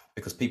vlog,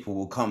 because people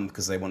will come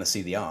because they want to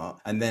see the art,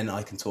 and then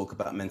I can talk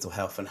about mental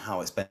health and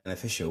how it's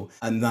beneficial,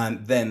 and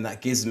then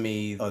that gives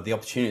me the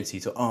opportunity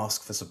to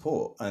ask for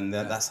support. And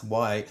that's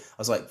why I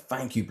was like,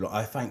 thank you.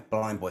 I thank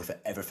Blind Boy for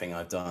everything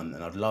I've done,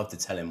 and I'd love to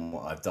tell him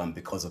what I've done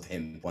because of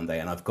him one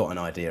day, and I've got an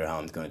idea how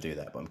I'm going to do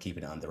that, but I'm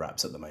keeping it under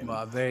wraps at the moment. Well,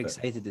 I'm very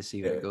excited to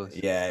see where it goes.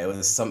 Yeah, it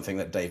was something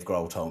that Dave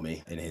Grohl told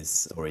me in his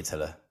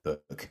Storyteller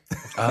book.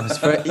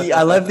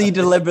 I love that you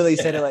deliberately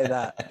said it like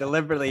that.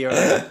 Deliberately, you're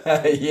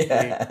right.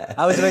 Yeah.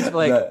 I was about to be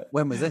like,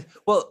 when was this?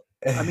 Well,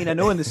 I mean, I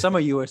know in the summer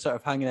you were sort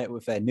of hanging out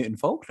with Newton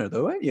Faulkner,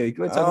 though, weren't you?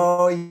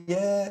 Oh,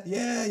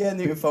 yeah,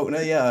 Newton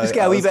Faulkner, yeah. Just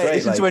get a wee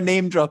bit, since we're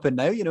name dropping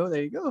now, you know,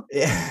 there you go.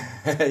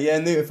 Yeah,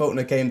 Newton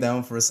Faulkner came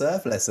down for a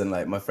surf lesson.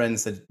 Like, my friend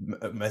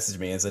messaged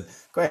me and said,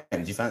 Graham,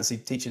 do you fancy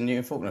teaching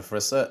Newton Faulkner for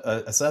a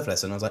surf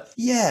lesson? I was like,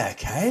 yeah,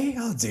 okay,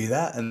 I'll do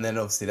that. And then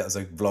obviously that was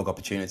a vlog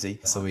opportunity.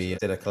 So we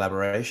did a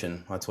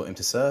collaboration. I taught him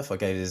to surf. I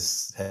gave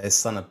his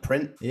son a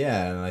print.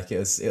 Yeah, and like it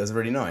was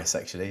really nice,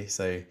 actually.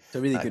 So it's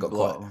a really good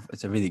vlog.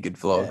 It's a really good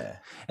vlog.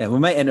 Yeah, we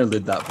might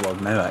interlude that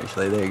vlog now,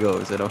 actually. There you go.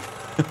 Is it off?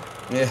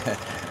 Yeah.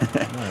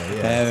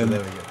 So there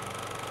we go.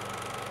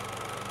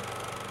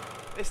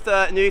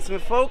 Mr. Newton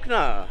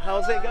Faulkner,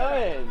 how's it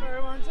going?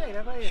 Very well indeed.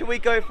 How about you? Should we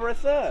go for a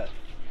surf?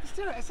 Let's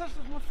do it. It's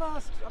my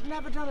first. I've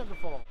never done it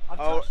before. I've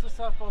touched the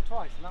surfboard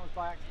twice, and that was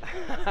by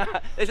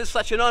accident. This is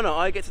such an honour.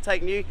 I get to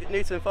take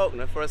Newton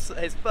Faulkner for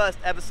his first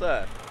ever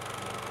surf.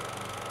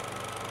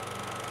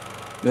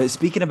 But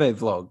speaking about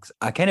vlogs,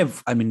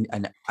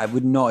 and I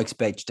would not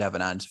expect you to have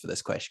an answer for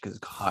this question because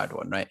it's a hard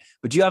one, right?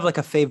 But do you have like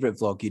a favorite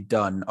vlog you've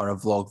done or a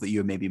vlog that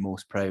you're maybe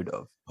most proud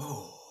of?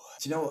 Oh,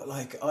 do you know what?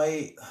 Like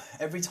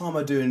every time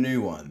I do a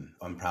new one,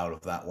 I'm proud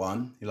of that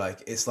one.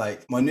 Like it's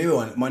like my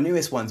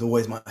newest one's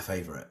always my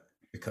favorite.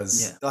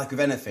 Because like with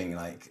anything,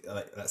 like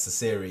that's a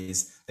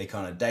series, they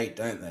kind of date,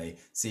 don't they?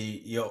 So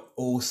you're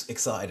all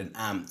excited and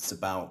amped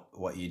about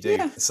what you do.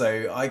 Yeah.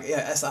 So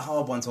that's a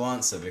hard one to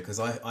answer because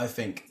I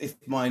think if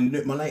my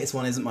latest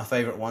one isn't my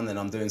favorite one, then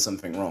I'm doing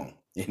something wrong,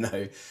 you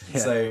know? Yeah.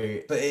 So,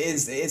 but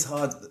it is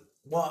hard.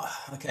 What?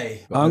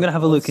 Okay. Well, I'm going to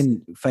have a look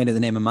and find out the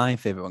name of my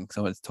favorite one because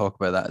I want to talk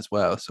about that as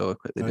well. So I'll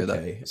quickly do that.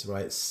 Okay, that's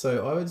right.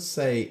 So I would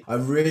say I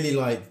really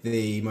like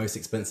the most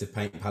expensive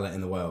paint palette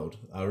in the world.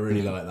 I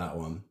really like that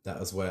one. That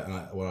was where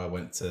I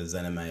went to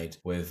Zenamade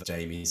with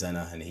Jamie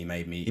Zenner, and he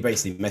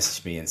basically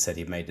messaged me and said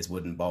he'd made this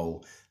wooden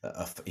bowl.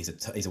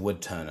 He's a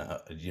wood turner.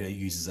 He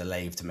uses a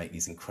lathe to make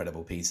these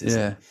incredible pieces.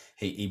 Yeah.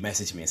 He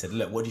messaged me and said,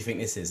 "Look, what do you think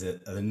this is?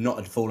 A knot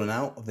had fallen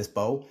out of this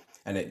bowl."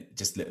 And it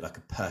just looked like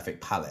a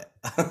perfect palette.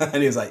 And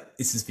he was like,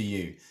 "This is for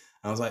you."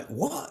 And I was like,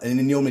 "What?" And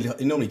he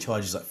normally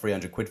charges like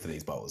 300 quid for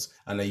these bowls.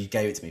 And he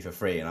gave it to me for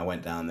free. And I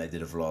went down there,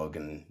 did a vlog,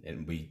 and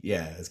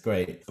it's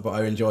great. But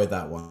I enjoyed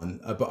that one.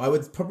 But I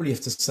would probably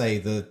have to say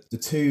the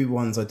two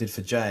ones I did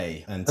for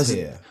Jay and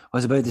Tia. I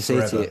was about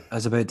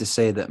to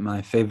say that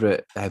my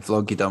favourite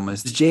vlog you done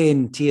was Jay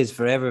and Tia's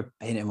Forever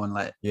painting one.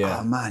 Like,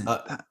 oh man.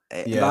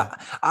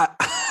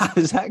 I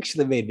was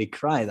actually made me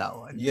cry, that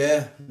one.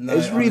 Yeah, no,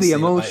 it's really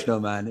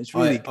emotional, man. It's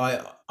really.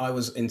 I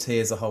was in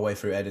tears the whole way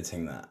through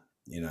editing that.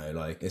 You know,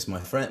 like it's my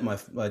friend.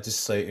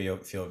 Just so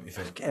if you're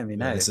get me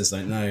now. Listeners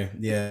don't know.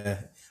 Yeah,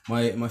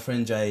 my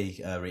friend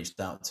Jay reached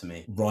out to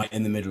me right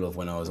in the middle of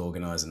when I was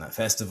organising that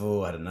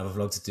festival. I had another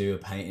vlog to do, a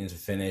painting to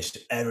finish.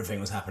 Everything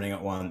was happening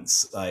at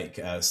once. Like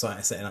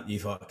setting up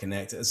Youth Art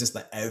Connect. It was just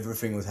like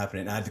everything was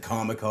happening. I had the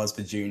karma cards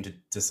for June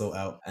to sort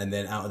out, and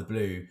then out of the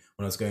blue,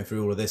 when I was going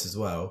through all of this as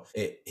well,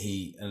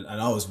 and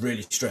I was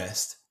really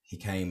stressed. He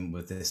came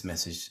with this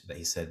message that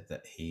he said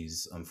that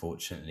he's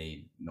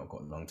unfortunately not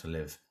got long to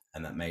live.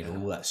 And that made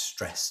all that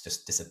stress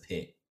just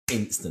disappear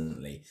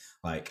instantly.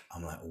 Like,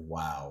 I'm like,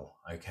 wow,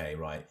 okay,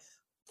 right.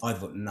 I've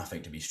got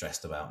nothing to be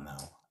stressed about now.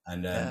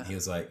 And he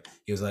was like,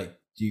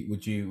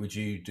 would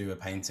you do a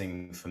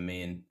painting for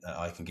me and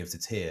I can give to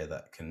Tia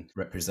that can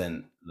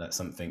represent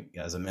something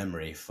as a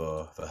memory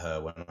for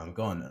her when I'm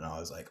gone? And I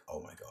was like,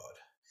 oh my God.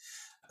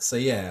 So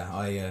yeah,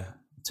 I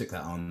took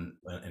that on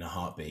in a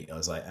heartbeat. I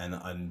was like,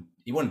 and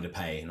he wanted to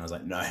pay, and I was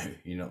like, no,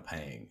 you're not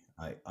paying.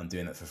 I'm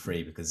doing that for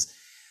free because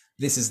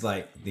this is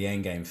like the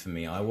end game for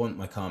me. I want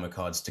my karma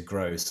cards to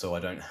grow so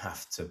I don't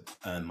have to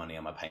earn money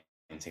on my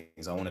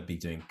paintings. I want to be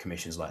doing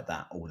commissions like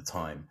that all the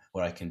time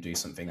where I can do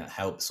something that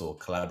helps or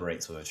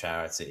collaborates with a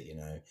charity, you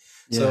know?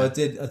 Yeah. So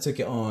I took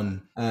it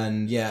on,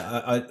 and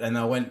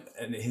I went,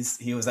 and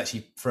he was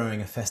actually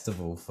throwing a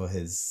festival for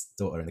his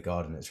daughter in the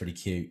garden. It's really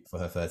cute for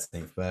her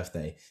 13th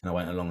birthday. And I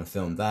went along and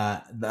filmed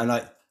that.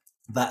 And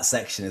that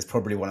section is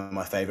probably one of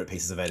my favorite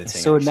pieces of editing.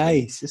 It's so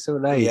nice. It's so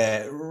nice.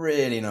 Yeah,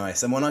 really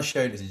nice. And when I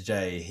showed it to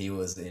Jay, he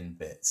was in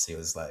bits. He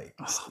was like,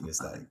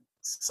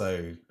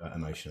 so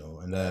emotional.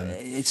 And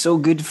it's so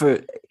good for,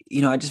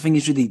 I just think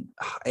it's really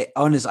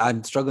honest.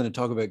 I'm struggling to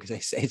talk about it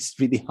because it's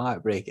really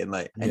heartbreaking.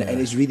 Like, and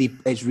it's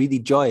really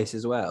joyous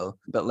as well.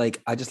 But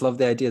like, I just love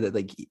the idea that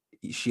like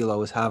she'll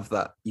always have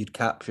that. You'd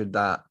captured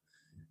that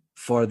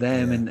for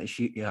them, and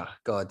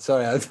God,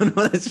 sorry, I don't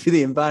know. That's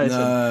really embarrassing.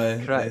 No,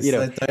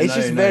 it's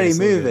just very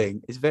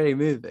moving. It's very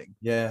moving.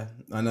 Yeah,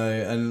 I know,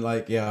 and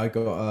like, I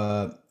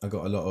got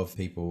a lot of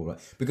people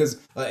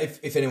because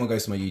if anyone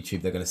goes to my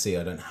YouTube, they're going to see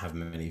I don't have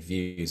many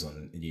views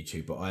on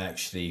YouTube, but I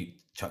actually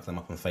chuck them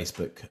up on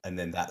Facebook, and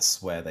then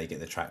that's where they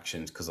get the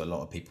traction because a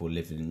lot of people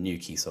live in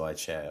Newquay, so I'd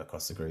share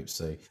across the group.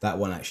 So that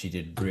one actually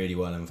did really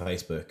well on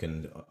Facebook,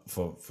 and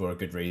for a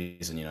good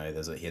reason. He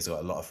has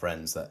got a lot of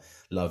friends that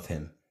love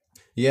him.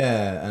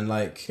 Yeah, and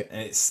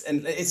it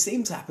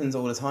seems to happen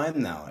all the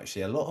time now.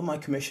 Actually, a lot of my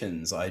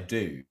commissions I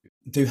do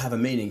have a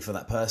meaning for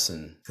that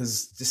person.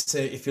 Because just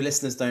if your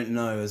listeners don't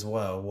know as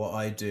well, what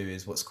I do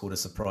is what's called a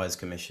surprise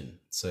commission.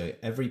 So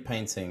every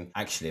painting,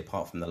 actually,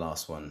 apart from the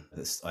last one,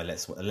 I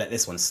let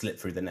this one slip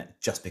through the net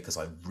just because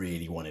I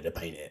really wanted to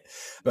paint it.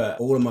 But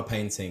all of my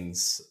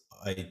paintings,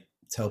 I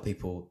tell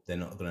people they're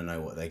not going to know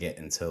what they get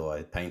until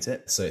I paint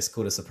it. So it's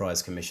called a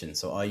surprise commission.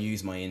 So I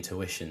use my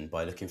intuition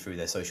by looking through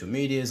their social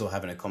medias or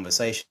having a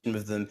conversation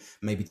with them,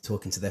 maybe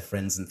talking to their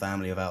friends and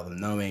family about them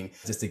knowing,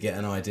 just to get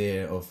an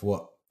idea of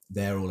what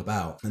they're all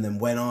about. And then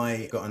when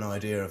I got an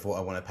idea of what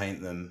I want to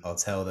paint them, I'll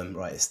tell them,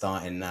 right, it's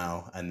starting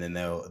now. And then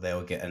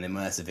they'll get an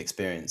immersive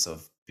experience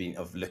of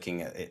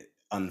looking at it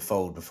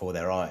unfold before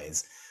their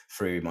eyes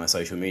through my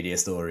social media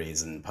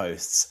stories and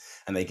posts.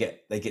 And they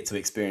get to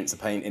experience the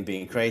painting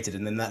being created,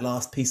 and then that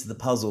last piece of the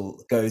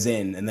puzzle goes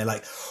in, and they're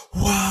like,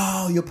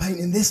 "Wow, you're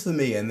painting this for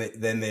me!" And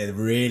then they're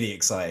really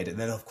excited, and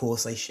then of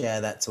course they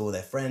share that to all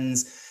their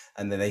friends,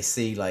 and then they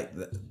see like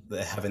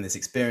they're having this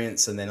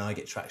experience, and then I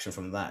get traction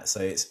from that. So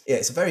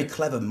it's a very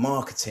clever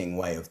marketing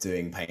way of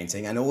doing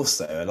painting. And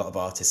also a lot of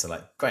artists are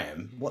like,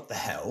 Graham, what the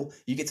hell?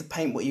 You get to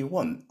paint what you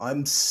want.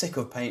 I'm sick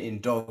of painting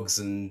dogs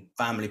and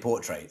family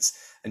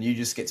portraits, and you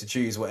just get to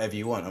choose whatever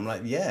you want. I'm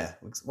like, yeah.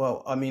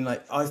 Well, I mean,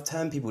 like, I've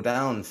turned people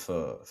down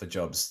for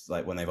jobs,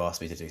 like when they've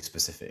asked me to do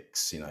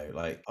specifics, you know,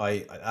 like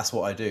I that's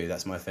what I do.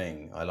 That's my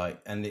thing. I like,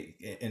 and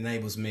it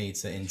enables me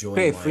to enjoy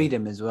Creative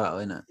freedom as well,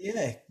 isn't it?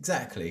 Yeah,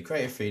 exactly.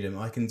 Creative freedom.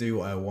 I can do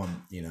what I want,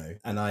 you know,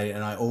 and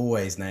I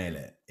always nail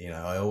it. You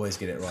know, I always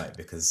get it right,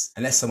 because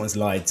unless someone's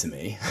lied to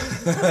me,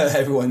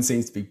 everyone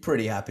seems to be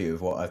pretty happy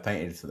with what I've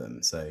painted for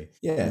them. So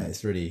yeah,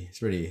 it's really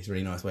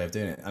nice way of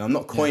doing it. And I'm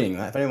not coining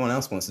that. If anyone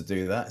else wants to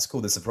do that, it's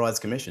called the surprise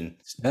commission.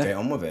 Just get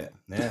on with it.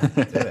 Yeah,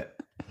 do it.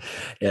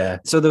 Yeah.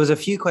 So there was a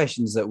few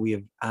questions that we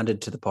have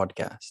added to the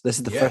podcast. This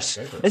is the first.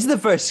 This is the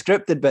first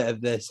scripted bit of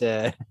this.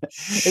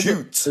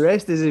 Shoot. The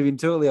rest has been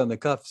totally on the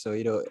cuff. So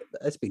you know,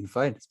 it's been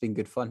fine. It's been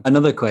good fun.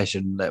 Another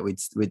question that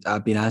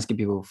I've been asking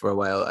people for a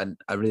while, and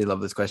I really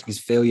love this question because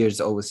failure is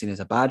always seen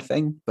as a bad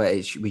thing, but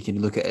we can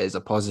look at it as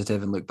a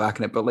positive and look back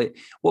on it. But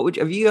like,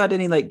 have you had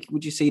any, like,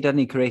 would you say you had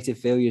any creative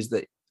failures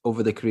that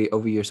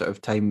over your sort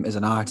of time as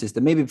an artist,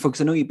 and maybe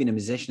folks, I know you've been a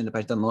musician in the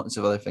past, done lots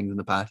of other things in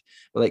the past,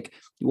 but like,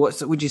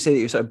 would you say that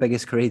your sort of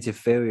biggest creative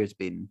failure has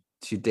been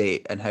to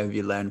date, and how have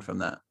you learned from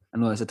that? I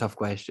know that's a tough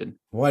question.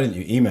 Why didn't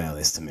you email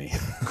this to me?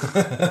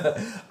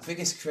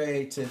 Biggest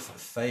creative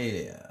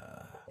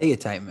failure. Take your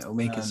time, it'll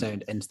make it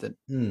sound instant.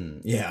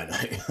 Yeah, I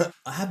know.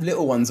 I have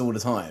little ones all the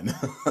time,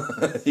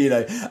 you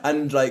know,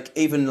 and like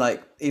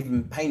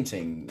even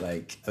painting,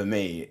 like for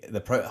me,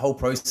 the whole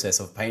process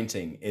of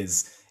painting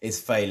is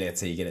failure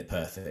till you get it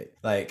perfect.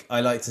 Like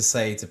I like to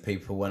say to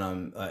people when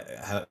I'm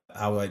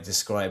how I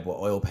describe what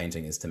oil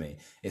painting is to me,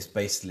 it's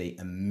basically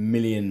a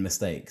million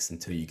mistakes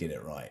until you get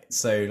it right.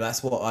 So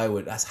that's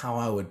how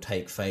I would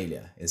take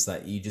failure, is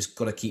that you just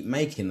got to keep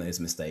making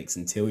those mistakes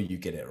until you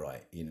get it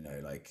right. You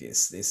know, like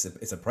it's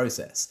a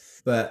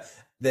process. But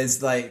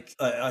there's like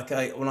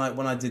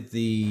when I did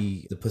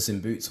the Puss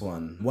in Boots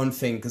one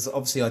thing, because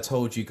obviously I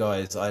told you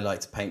guys I like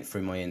to paint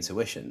through my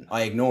intuition.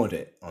 I ignored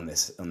it on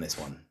this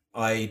one.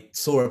 I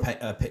saw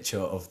a picture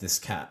of this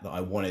cat that I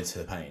wanted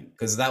to paint,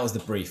 because that was the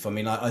brief. I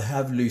mean, I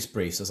have loose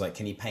briefs. I was like,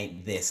 can you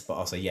paint this? But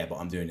I'll say, yeah, but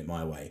I'm doing it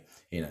my way,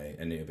 you know,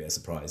 and it'll be a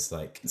surprise.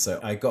 Like, so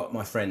I got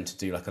my friend to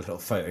do like a little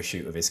photo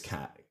shoot of his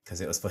cat,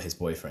 because it was for his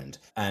boyfriend.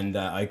 And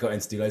I got him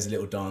to do loads of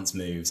little dance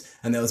moves.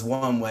 And there was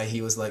one where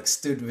he was like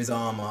stood with his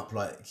arm up,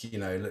 like, you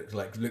know,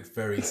 looked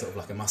very sort of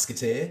like a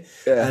musketeer.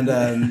 Yeah. And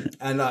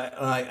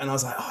I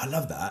was like, oh, I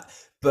love that.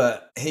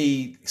 But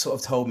he sort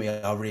of told me,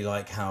 I really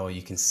like how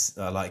you can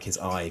like his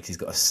eye, because he's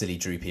got a silly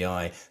droopy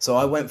eye. So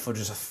I went for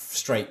just a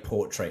straight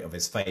portrait of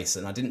his face,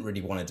 and I didn't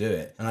really want to do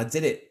it. And I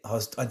did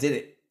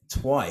it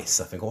twice,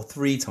 I think, or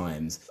 3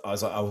 times. I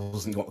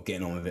wasn't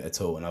getting on with it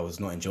at all, and I was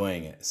not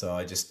enjoying it. So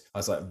I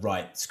was like,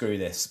 right, screw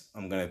this.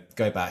 I'm gonna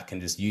go back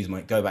and just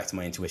go back to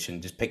my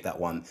intuition, just pick that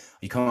one.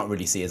 You can't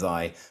really see his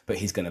eye, but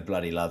he's gonna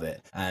bloody love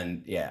it.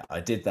 And yeah, I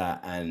did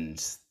that,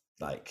 and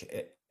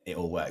like it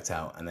all worked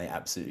out, and they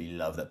absolutely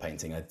love that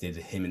painting. I did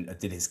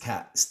his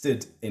cat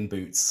stood in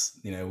boots,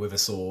 you know, with a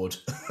sword,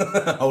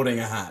 holding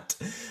a hat,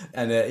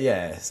 and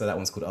yeah. So that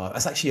one's called Art.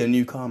 That's actually a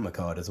new Karma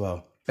card as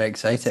well. Very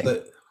exciting.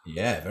 So,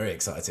 yeah, very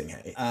exciting.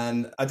 Hey?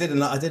 And I did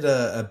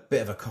a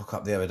bit of a cock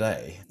up the other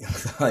day.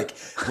 Like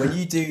when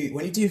you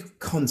do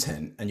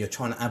content and you're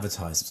trying to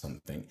advertise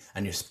something,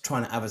 and you're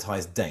trying to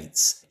advertise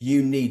dates,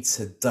 you need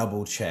to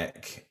double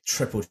check,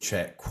 triple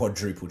check,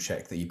 quadruple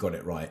check that you got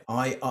it right.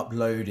 I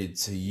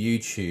uploaded to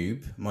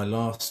YouTube my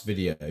last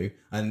video,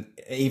 and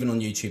even on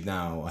YouTube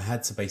now, I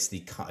had to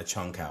basically cut a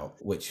chunk out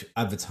which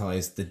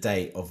advertised the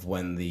date of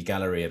when the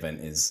gallery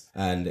event is,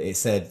 and it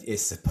said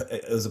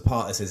it was a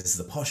part that says this is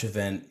a posh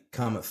event,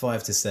 come at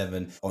 5 to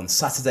 7 on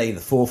Saturday the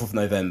 4th of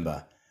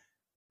November,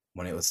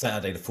 when it was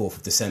Saturday the 4th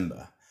of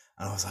December.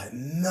 And I was like,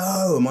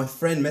 no. And my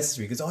friend messaged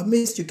me because I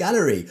missed your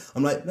gallery.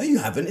 I'm like, no, you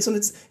haven't. It's on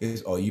its. It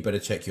was, oh, you better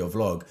check your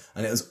vlog.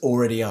 And it was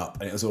already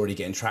up, and it was already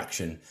getting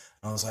traction. And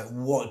I was like,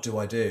 what do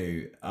I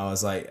do? I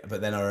was like,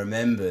 but then I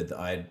remembered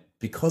that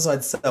because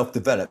I'd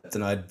self-developed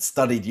and I'd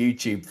studied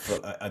YouTube,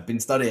 I'd been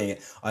studying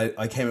it.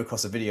 I came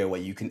across a video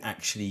where you can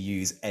actually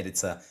use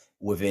editor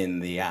within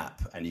the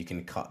app, and you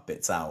can cut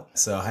bits out.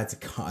 So I had to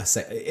cut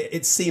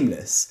it's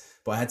seamless.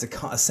 But I had to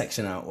cut a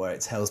section out where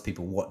it tells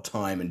people what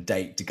time and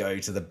date to go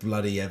to the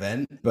bloody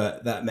event.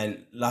 But that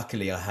meant,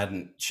 luckily, I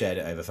hadn't shared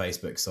it over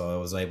Facebook, so I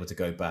was able to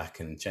go back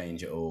and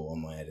change it all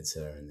on my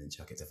editor and then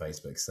chuck it to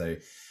Facebook. So,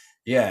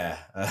 yeah,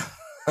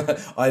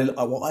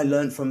 what I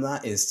learned from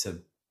that is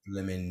to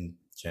blimmin'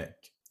 check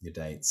your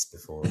dates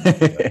before you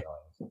go live.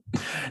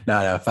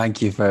 No,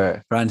 thank you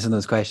for answering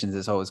those questions.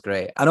 It's always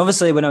great. And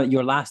obviously, when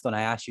your last one,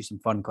 I asked you some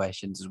fun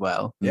questions as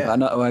well. Yeah.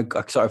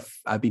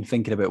 I've been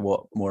thinking about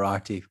what more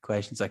arty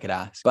questions I could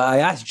ask. But I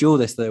asked Joe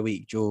this the other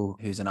week. Joe,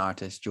 who's an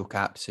artist, Joe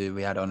Caps, who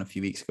we had on a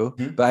few weeks ago.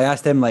 Mm-hmm. But I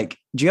asked him, like,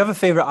 do you have a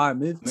favorite art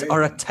movement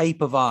or a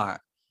type of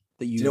art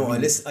that you? Do you know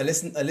what? read? I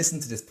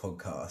listened to this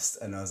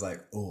podcast, and I was like,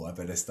 oh, I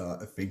better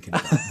start thinking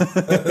about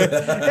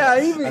it.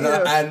 Yeah, even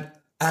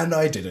and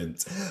I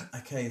didn't.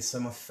 Okay, so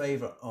my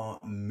favorite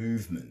art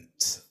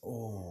movement.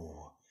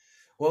 Oh.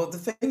 Well, the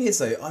thing is,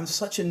 though, I'm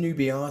such a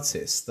newbie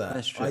artist that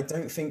I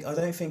don't think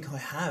I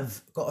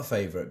have got a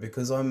favorite,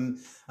 because at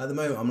the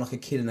moment I'm like a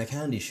kid in a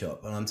candy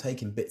shop, and I'm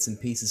taking bits and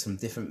pieces from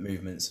different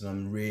movements, and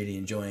I'm really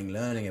enjoying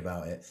learning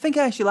about it. I think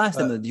I actually last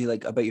time that you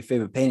like about your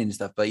favorite painting and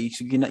stuff, but you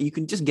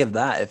can just give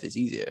that if it's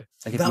easier.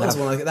 Like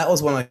that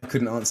was one I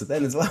couldn't answer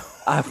then as well.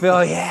 I feel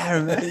I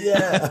remember.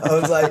 Yeah, I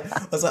was like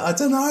I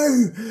don't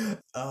know.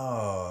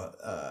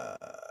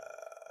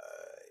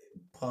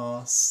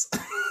 Pass.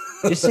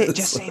 Just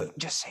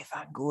say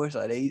Van Gogh or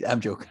something. I'm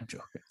joking.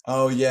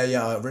 Oh yeah.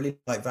 I really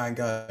like Van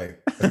Gogh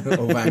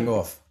or Van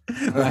Gogh.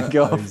 Van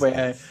Gogh.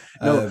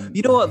 No,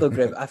 you know what though,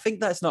 Graham? I think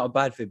that's not a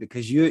bad thing,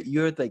 because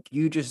you're like,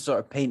 you just sort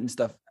of painting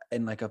stuff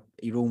in like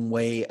your own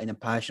way, in a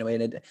passionate way,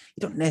 and you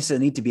don't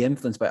necessarily need to be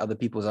influenced by other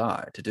people's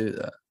art to do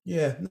that.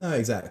 Yeah, no,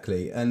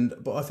 exactly.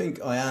 But I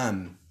think I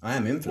am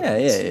influenced.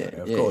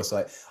 Yeah. Of course,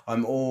 like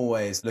I'm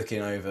always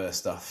looking over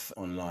stuff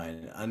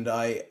online, and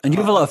you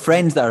have a lot of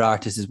friends that are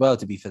artists as well,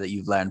 to be fair, that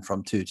you've learned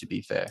from too, to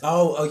be fair.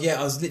 Oh yeah,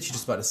 I was literally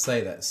just about to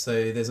say that.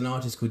 So there's an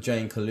artist called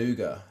Jane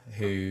Kaluga,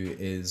 who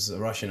is a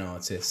Russian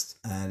artist,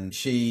 and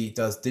she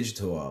does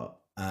digital art.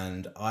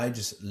 And I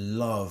just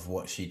love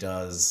what she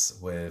does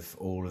with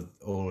all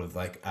of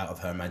like out of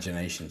her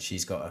imagination.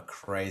 She's got a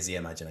crazy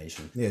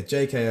imagination. Yeah,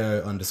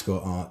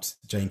 JKO_art,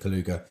 Jane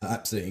Kaluga,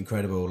 absolutely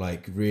incredible,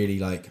 like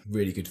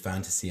really good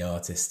fantasy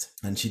artist.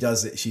 And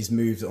she's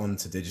moved on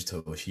to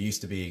digital. She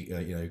used to be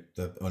an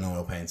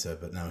oil painter,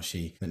 but now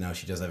she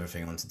does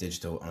everything on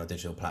a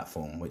digital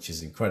platform, which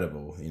is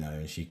incredible.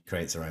 And she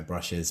creates her own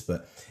brushes,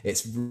 but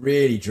it's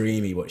really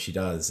dreamy what she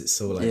does. It's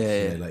sort of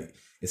like like.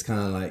 It's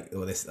kind of like,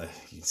 this.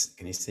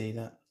 Can you see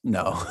that?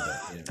 No.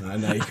 I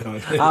know you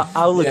can't.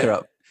 I'll look her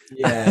up.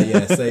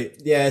 Yeah. So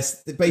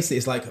basically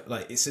it's like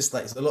it's just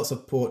like lots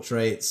of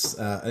portraits,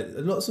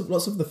 lots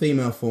of the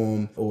female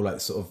form, all like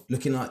sort of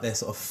looking like they're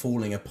sort of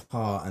falling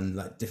apart, and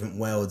like different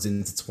worlds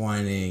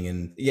intertwining,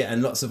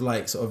 and lots of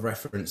like sort of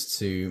reference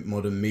to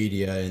modern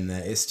media in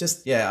there. It's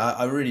just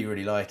I really,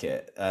 really like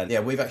it.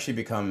 And we've actually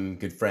become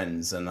good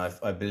friends, and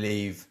I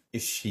believe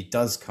if she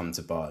does come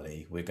to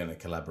Bali, we're going to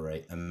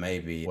collaborate and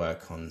maybe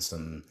work on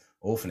some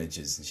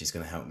orphanages, and she's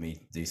going to help me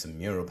do some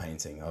mural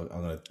painting. I'm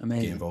going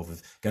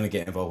to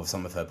get involved with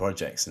some of her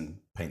projects and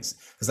paints,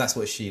 because that's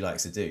what she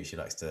likes to do. She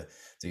likes to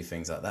do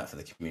things like that for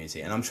the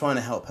community, and I'm trying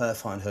to help her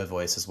find her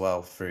voice as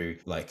well through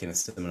like in a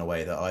similar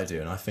way that I do.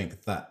 And I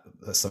think that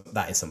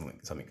is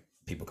something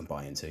people can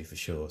buy into for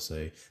sure.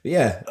 So but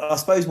yeah, I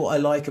suppose what I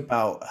like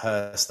about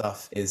her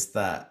stuff is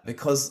that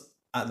because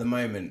at the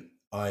moment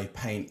I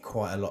paint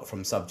quite a lot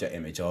from subject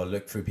image. I'll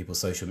look through people's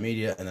social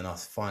media, and then I'll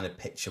find a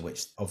picture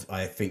which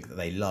I think that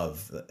they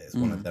love, that it's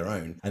one of their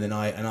own, and then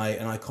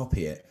I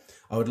copy it.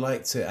 I would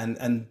like to,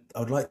 and I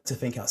would like to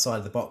think outside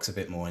of the box a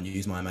bit more and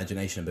use my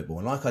imagination a bit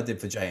more, like I did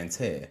for Jay and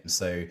Tier.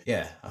 So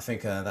yeah, I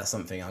think that's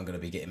something I'm going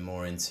to be getting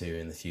more into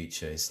in the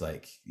future. It's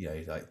like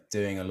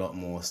doing a lot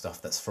more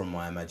stuff that's from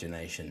my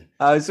imagination.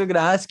 I was going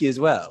to ask you as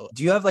well.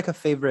 Do you have like a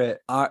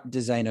favorite art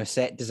design or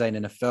set design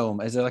in a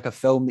film? Is there like a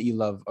film that you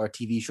love, or a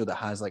TV show that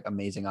has like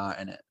amazing art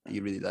in it that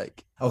you really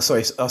like? Oh,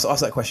 sorry. Ask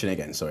that question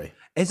again. Sorry.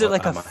 Is there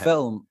like a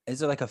film? Is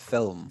there like a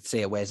film,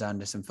 say a Wes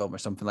Anderson film or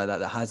something like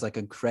that has like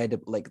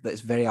incredible, like that's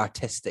very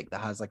artistic,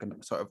 that has like a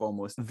sort of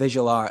almost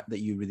visual art that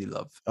you really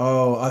love?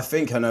 Oh, I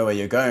think I know where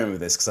you're going with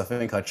this, because I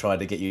think I tried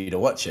to get you to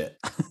watch it.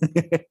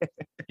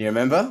 You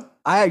remember?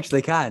 I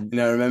actually can. You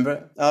know, remember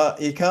it? Oh,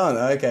 you can't.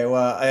 Okay,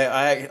 well,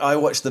 I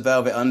watched the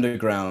Velvet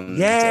Underground.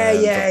 Yeah.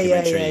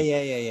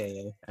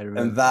 I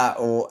remember. And that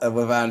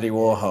with Andy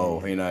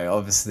Warhol. You know,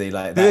 obviously,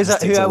 like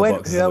who I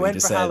went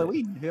for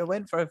Halloween. Who I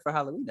went for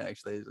Halloween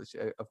actually.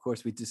 Of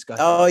course, we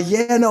discussed. Oh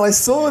yeah, no, I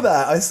saw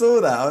that. I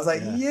was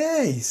like,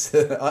 yes.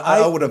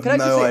 I would have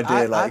no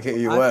idea who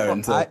you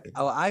were.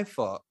 I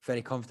thought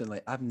very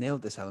confidently, I've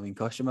nailed this Halloween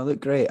costume. I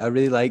look great. I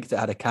really liked it. I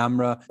had a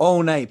camera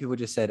all night. People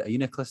just said, "Are you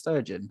Nicola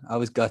Sturgeon?" I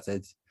was gutted.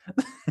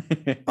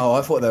 Oh,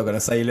 I thought they were going to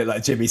say you look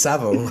like Jimmy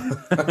Savile.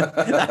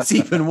 That's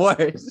even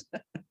worse.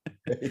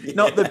 Yeah.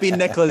 Not that being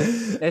Nicola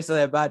is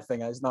necessarily a bad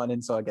thing. It's not an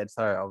insult against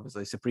her,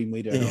 obviously, supreme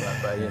leader and all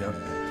that, but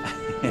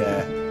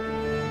yeah.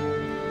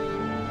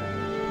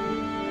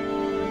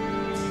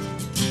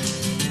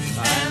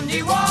 Andy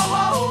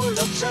Warhol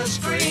looks a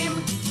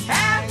scream,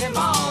 hang him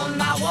on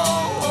my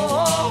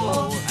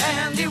wall.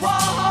 Andy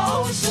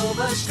Warhol,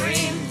 silver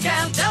screen,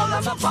 can't tell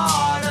them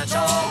apart at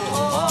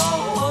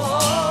all.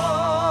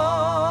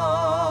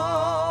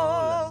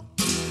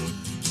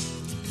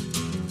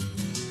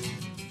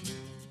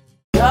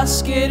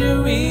 Just get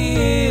a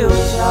real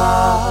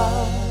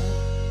job.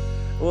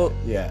 Well,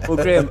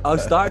 Graham, I'll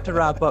start to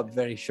wrap up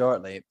very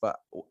shortly, but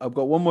I've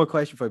got one more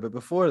question for you. But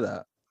before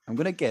that, I'm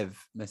going to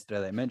give Mr.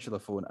 Elemental a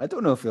phone. I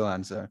don't know if he'll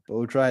answer, but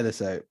we'll try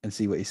this out and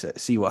see what he says,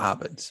 see what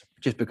happens,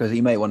 just because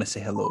he might want to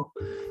say hello.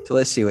 So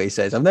let's see what he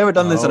says. I've never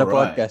done this on a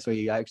podcast where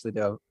you actually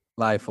do a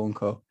live phone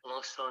call.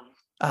 Hello, son.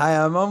 Hi,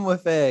 I'm on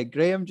with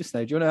Graham just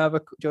now. Do you want to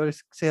do you want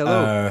to say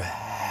hello?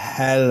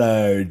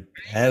 Hello,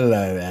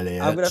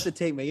 Elliot. I'm gonna have to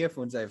take my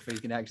earphones out so you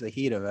can actually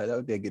hear him. That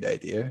would be a good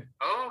idea.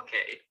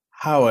 Okay.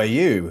 How are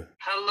you?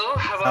 Hello,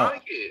 how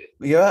are you?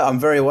 Yeah, I'm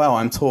very well.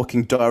 I'm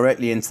talking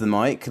directly into the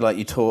mic like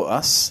you taught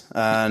us,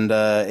 and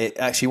it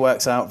actually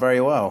works out very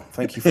well.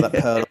 Thank you for that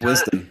pearl of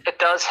wisdom. It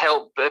does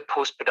help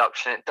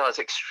post-production. It does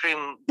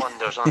extreme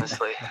wonders,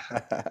 honestly.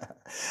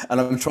 And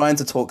I'm trying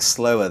to talk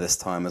slower this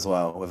time as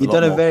well. With You've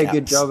lot done a more very gaps.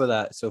 good job of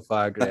that so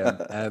far,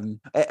 Graham.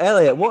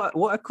 Elliot,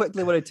 what I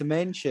quickly wanted to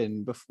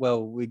mention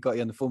before we got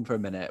you on the phone for a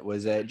minute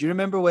was, do you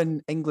remember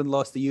when England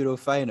lost the Euro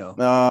final?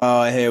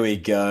 Oh, here we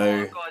Oh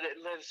go. God, it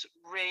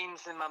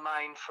reigns in my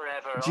mind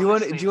forever. Do you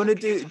want Honestly, to it's a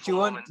do do beautiful you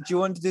want moment. do you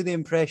want to do the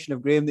impression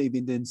of Graham that you've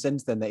been doing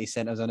since then that he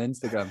sent us on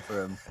Instagram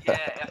for him? Yeah,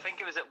 I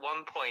think it was at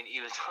one point he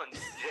was on.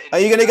 Are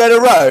you going to go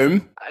to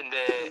Rome? And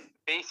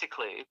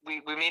basically,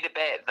 we made a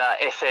bet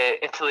that if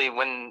Italy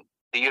win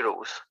the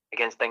Euros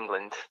against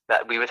England,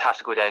 that we would have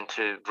to go down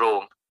to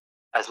Rome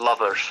as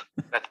lovers,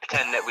 we had to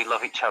pretend that we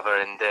love each other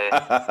and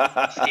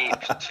escape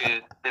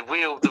to the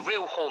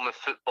real home of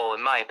football,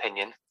 in my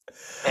opinion,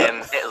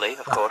 Italy,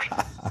 of course.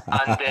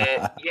 And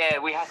yeah,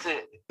 we had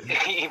to.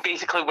 He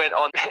basically went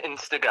on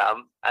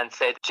Instagram and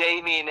said,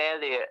 "Jamie and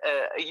Elliot,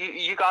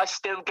 you guys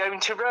still going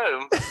to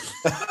Rome?"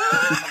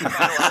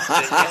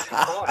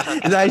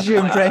 That's your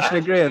impression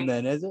of Graham,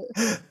 then, is it?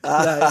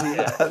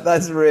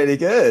 That's really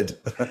good.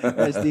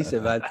 That's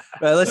decent, man.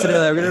 Right, listen,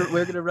 Elliot,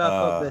 we're gonna wrap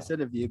up this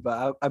interview,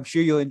 but I'm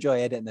sure you'll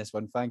enjoy editing this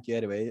one. Thank you,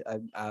 anyway.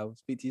 I'll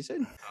speak to you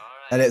soon.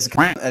 And it's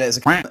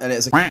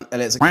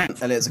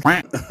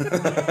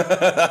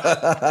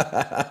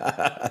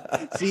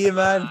See you,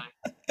 man.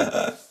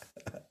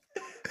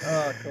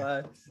 Oh,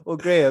 class. Well,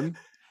 Graham,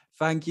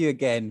 thank you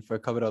again for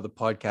coming on the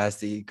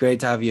podcast.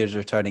 Great to have you as a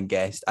returning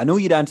guest. I know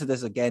you'd answered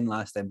this again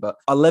last time, but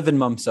 11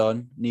 months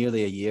on,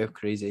 nearly a year,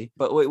 crazy.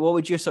 But what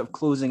would your sort of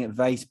closing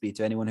advice be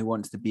to anyone who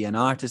wants to be an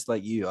artist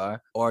like you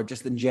are, or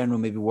just in general,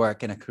 maybe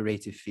work in a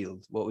creative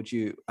field? What would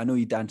you, I know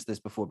you'd answered this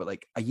before, but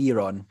like a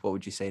year on, what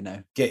would you say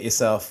now? Get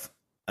yourself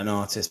an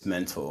artist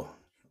mentor,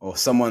 or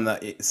someone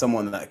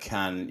that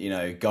can,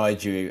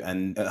 guide you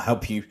and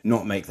help you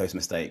not make those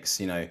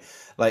mistakes.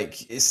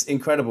 Like, it's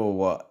incredible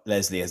what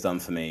Leslie has done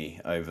for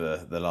me over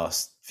the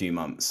last few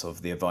months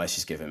of the advice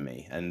she's given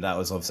me. And that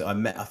was obviously,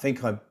 I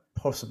think I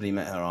possibly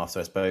met her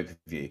after I spoke with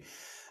you.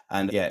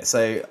 And yeah,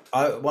 so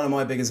one of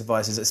my biggest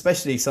advice is,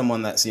 especially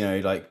someone that's,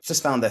 like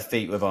just found their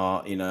feet with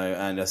art,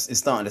 and is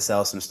starting to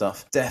sell some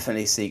stuff,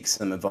 definitely seek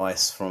some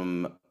advice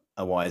from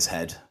a wise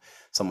head.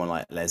 Someone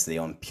like Leslie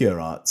on Pure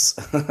Arts.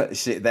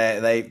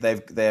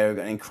 They're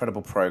an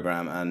incredible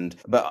program.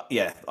 But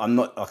yeah, I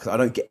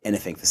don't get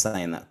anything for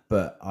saying that,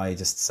 but I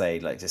just say,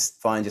 like,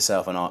 just find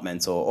yourself an art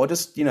mentor, or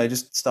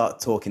just start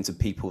talking to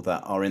people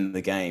that are in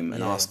the game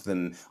and ask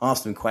them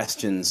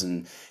questions,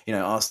 and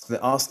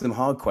ask them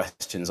hard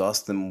questions,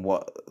 ask them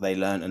what they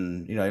learned,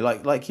 and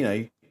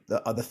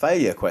the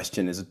failure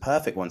question is a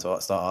perfect one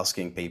to start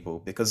asking people,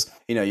 because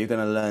you're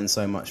going to learn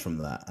so much from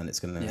that, and it's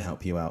going to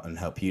help you out and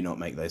help you not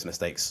make those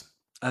mistakes.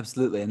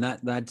 Absolutely. And that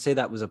I'd say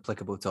that was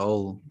applicable to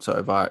all sort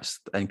of arts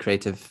and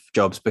creative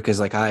jobs, because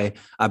like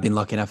I've been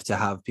lucky enough to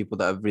have people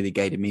that have really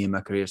guided me in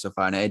my career so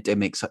far, and it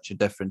makes such a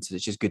difference.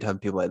 It's just good to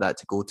have people like that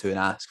to go to and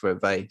ask for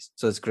advice.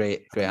 So it's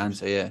great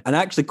answer. Yeah. And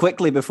actually,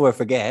 quickly before I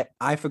forget,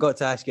 I forgot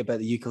to ask you about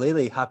the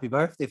ukulele happy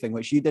birthday thing,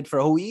 which you did for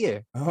a whole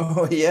year.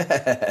 Oh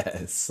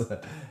yes.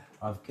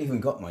 I've even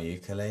got my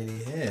ukulele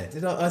here.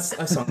 Did I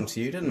sung to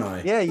you, didn't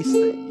I? Yeah,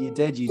 you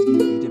did.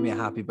 You did me a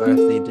happy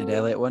birthday, did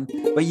Elliot one.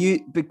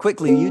 But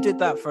quickly, you did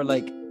that for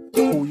like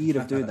a whole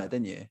year of doing that,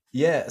 didn't you?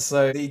 Yeah,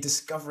 so the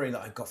discovery that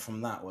I got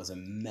from that was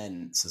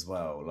immense as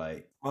well.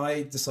 Like,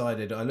 I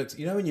decided, I looked,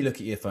 when you look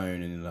at your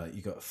phone and like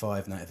you got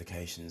 5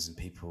 notifications and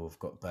people have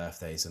got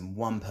birthdays, and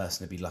one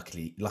person would be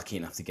lucky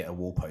enough to get a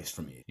wall post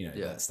from you.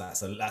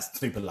 That's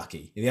super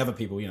lucky. The other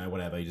people,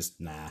 whatever, you just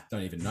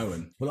don't even know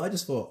them. Well, I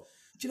just thought,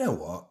 do you know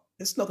what?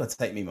 It's not going to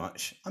take me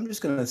much. I'm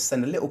just going to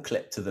send a little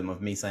clip to them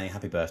of me saying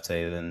happy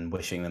birthday and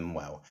wishing them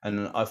well.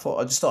 And I thought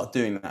I'd just start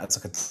doing that as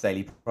like a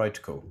daily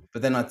protocol.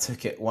 But then I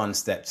took it one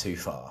step too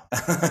far,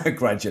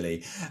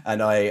 gradually.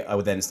 And I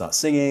would then start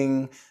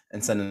singing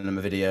and sending them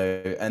a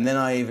video. And then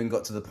I even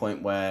got to the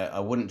point where I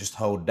wouldn't just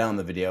hold down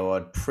the video.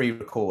 I'd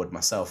pre-record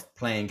myself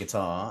playing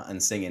guitar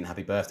and singing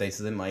happy birthday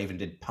to them. I even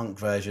did punk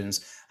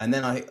versions. And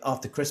then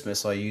after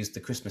Christmas, I used the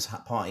Christmas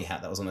party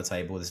hat that was on the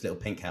table, this little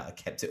pink hat. I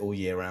kept it all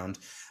year round.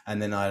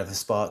 And then I have a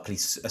star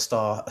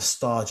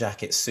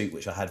jacket suit,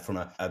 which I had from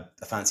a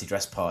fancy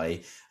dress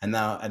party. And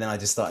then I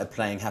just started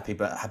playing happy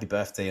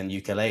birthday on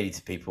ukulele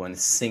to people and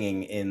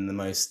singing in the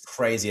most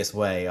craziest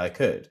way I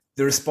could.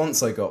 The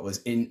response I got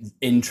was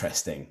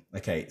interesting.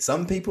 Okay,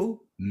 some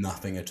people,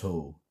 nothing at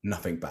all,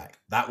 nothing back.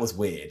 That was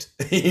weird,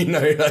 and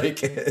they're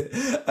like,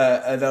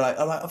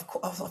 I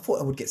thought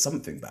I would get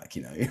something back,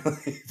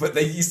 but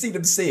you see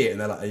them see it,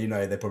 and they're like,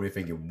 they're probably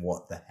thinking,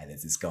 what the hell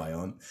is this guy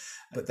on?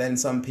 But then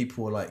some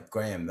people were like,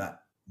 Graham,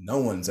 no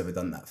one's ever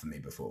done that for me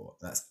before.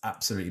 That's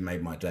absolutely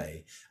made my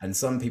day. And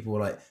some people were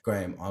like,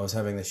 Graham, I was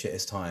having the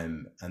shittest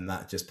time, and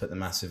that just put the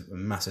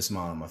massive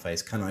smile on my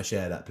face. Can I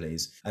share that,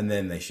 please? And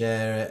then they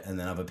share it, and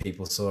then other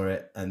people saw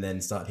it, and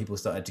then people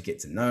started to get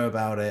to know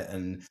about it.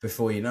 And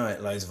before you know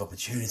it, loads of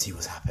opportunity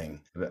was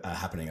happening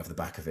off the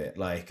back of it.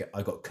 Like,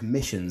 I got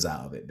commissions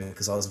out of it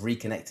because I was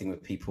reconnecting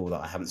with people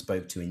that I haven't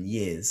spoke to in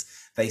years.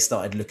 They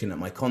started looking at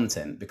my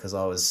content because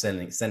I was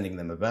sending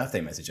them a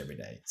birthday message every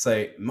day.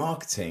 So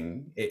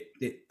marketing,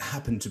 it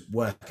happened to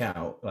work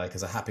out like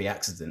as a happy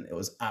accident. It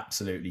was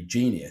absolutely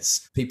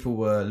genius. People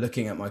were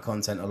looking at my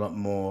content a lot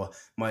more.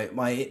 My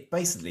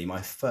personal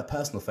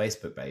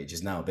Facebook page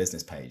is now a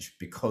business page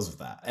because of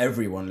that.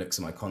 Everyone looks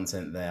at my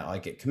content there. I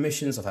get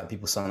commissions. I've had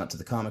people sign up to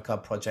the Karma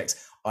Club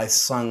projects. I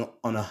sung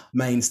on a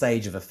main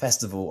stage of a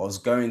festival. I was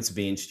going to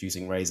be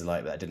introducing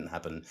Razorlight, but that didn't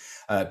happen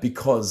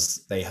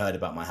because they heard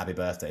about my happy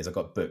birthdays. I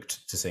got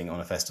booked to sing on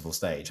a festival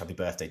stage, happy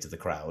birthday to the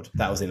crowd.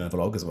 That was in a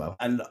vlog as well.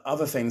 And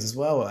other things as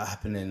well are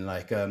happening.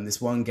 Like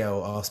this one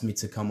girl asked me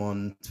to come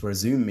on for a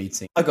Zoom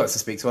meeting. I got to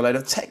speak to a load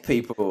of tech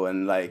people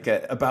and like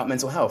about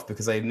mental health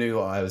because they knew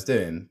what I was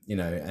doing, you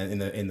know,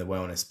 and in the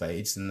wellness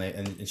space.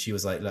 And she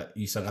was like, look,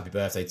 you sung happy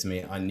birthday to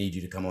me. I need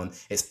you to come on.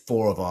 It's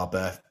 4 of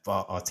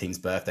our team's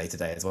birthday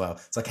today as well.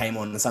 So I came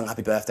on and sung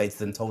happy birthday to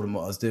them, told them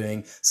what I was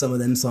doing. Some of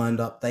them signed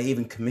up. They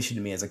even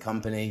commissioned me as a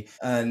company.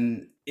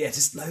 And yeah,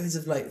 just loads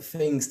of like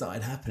things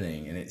started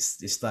happening. And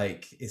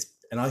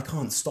and I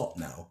can't stop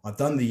now. I've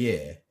done the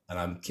year and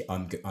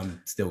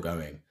I'm still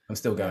going. I'm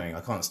still going. I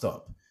can't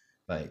stop.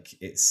 Like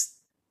it's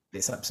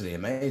absolutely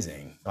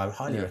amazing. I would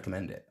highly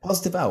recommend it.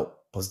 Positive out,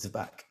 positive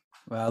back.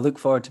 Well, I look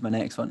forward to my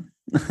next one.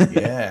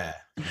 Yeah,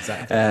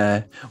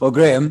 exactly. Well,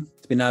 Graham,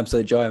 it's been an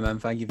absolute joy, man.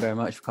 Thank you very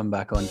much for coming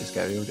back on Just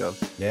Get a Real Job.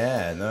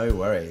 Yeah, no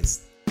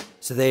worries.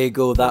 So there you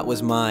go. That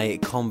was my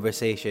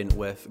conversation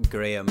with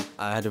Graham.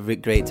 I had a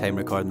great time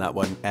recording that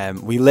one.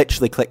 We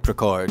literally clicked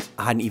record.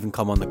 I hadn't even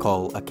come on the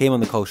call. I came on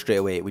the call straight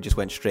away. We just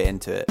went straight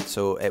into it.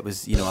 So it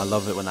was, you know, I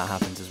love it when that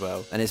happens as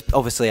well. And it's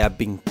obviously I've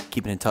been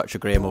keeping in touch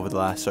with Graham over the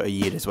last sort of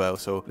year as well.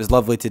 So it was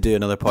lovely to do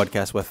another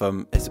podcast with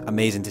him. It's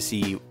amazing to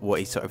see what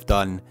he's sort of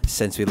done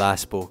since we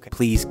last spoke.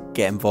 Please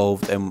get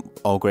involved in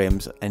all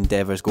Graham's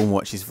endeavours. Go and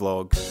watch his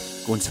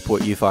vlogs. Go and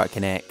support Youth Art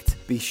Connect.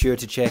 Be sure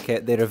to check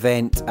out their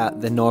event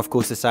at the North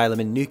Coast Asylum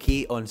in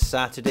Newquay on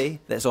Saturday.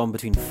 That's on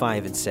between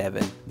 5 and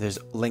 7. There's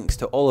links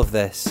to all of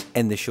this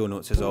in the show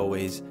notes as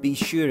always. Be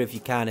sure if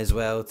you can as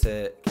well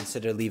to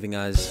consider leaving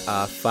us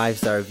a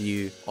 5-star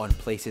review on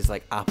places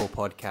like Apple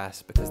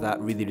Podcasts because that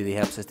really, really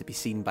helps us to be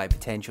seen by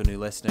potential new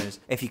listeners.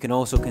 If you can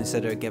also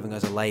consider giving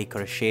us a like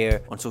or a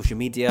share on social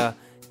media,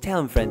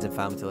 telling friends and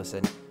family to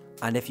listen.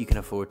 And if you can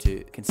afford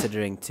to,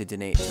 considering to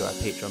donate to our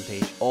Patreon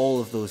page. All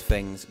of those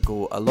things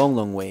go a long,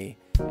 long way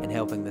in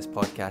helping this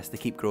podcast to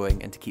keep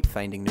growing and to keep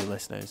finding new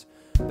listeners.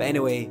 But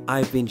anyway,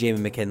 I've been Jamie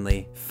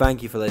McKinley.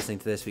 Thank you for listening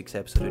to this week's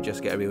episode of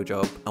Just Get a Real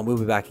Job. And we'll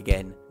be back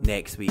again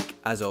next week,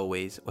 as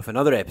always, with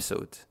another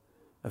episode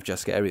of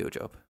Just Get a Real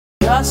Job.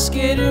 Just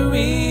get a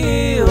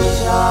real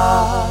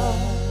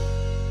job.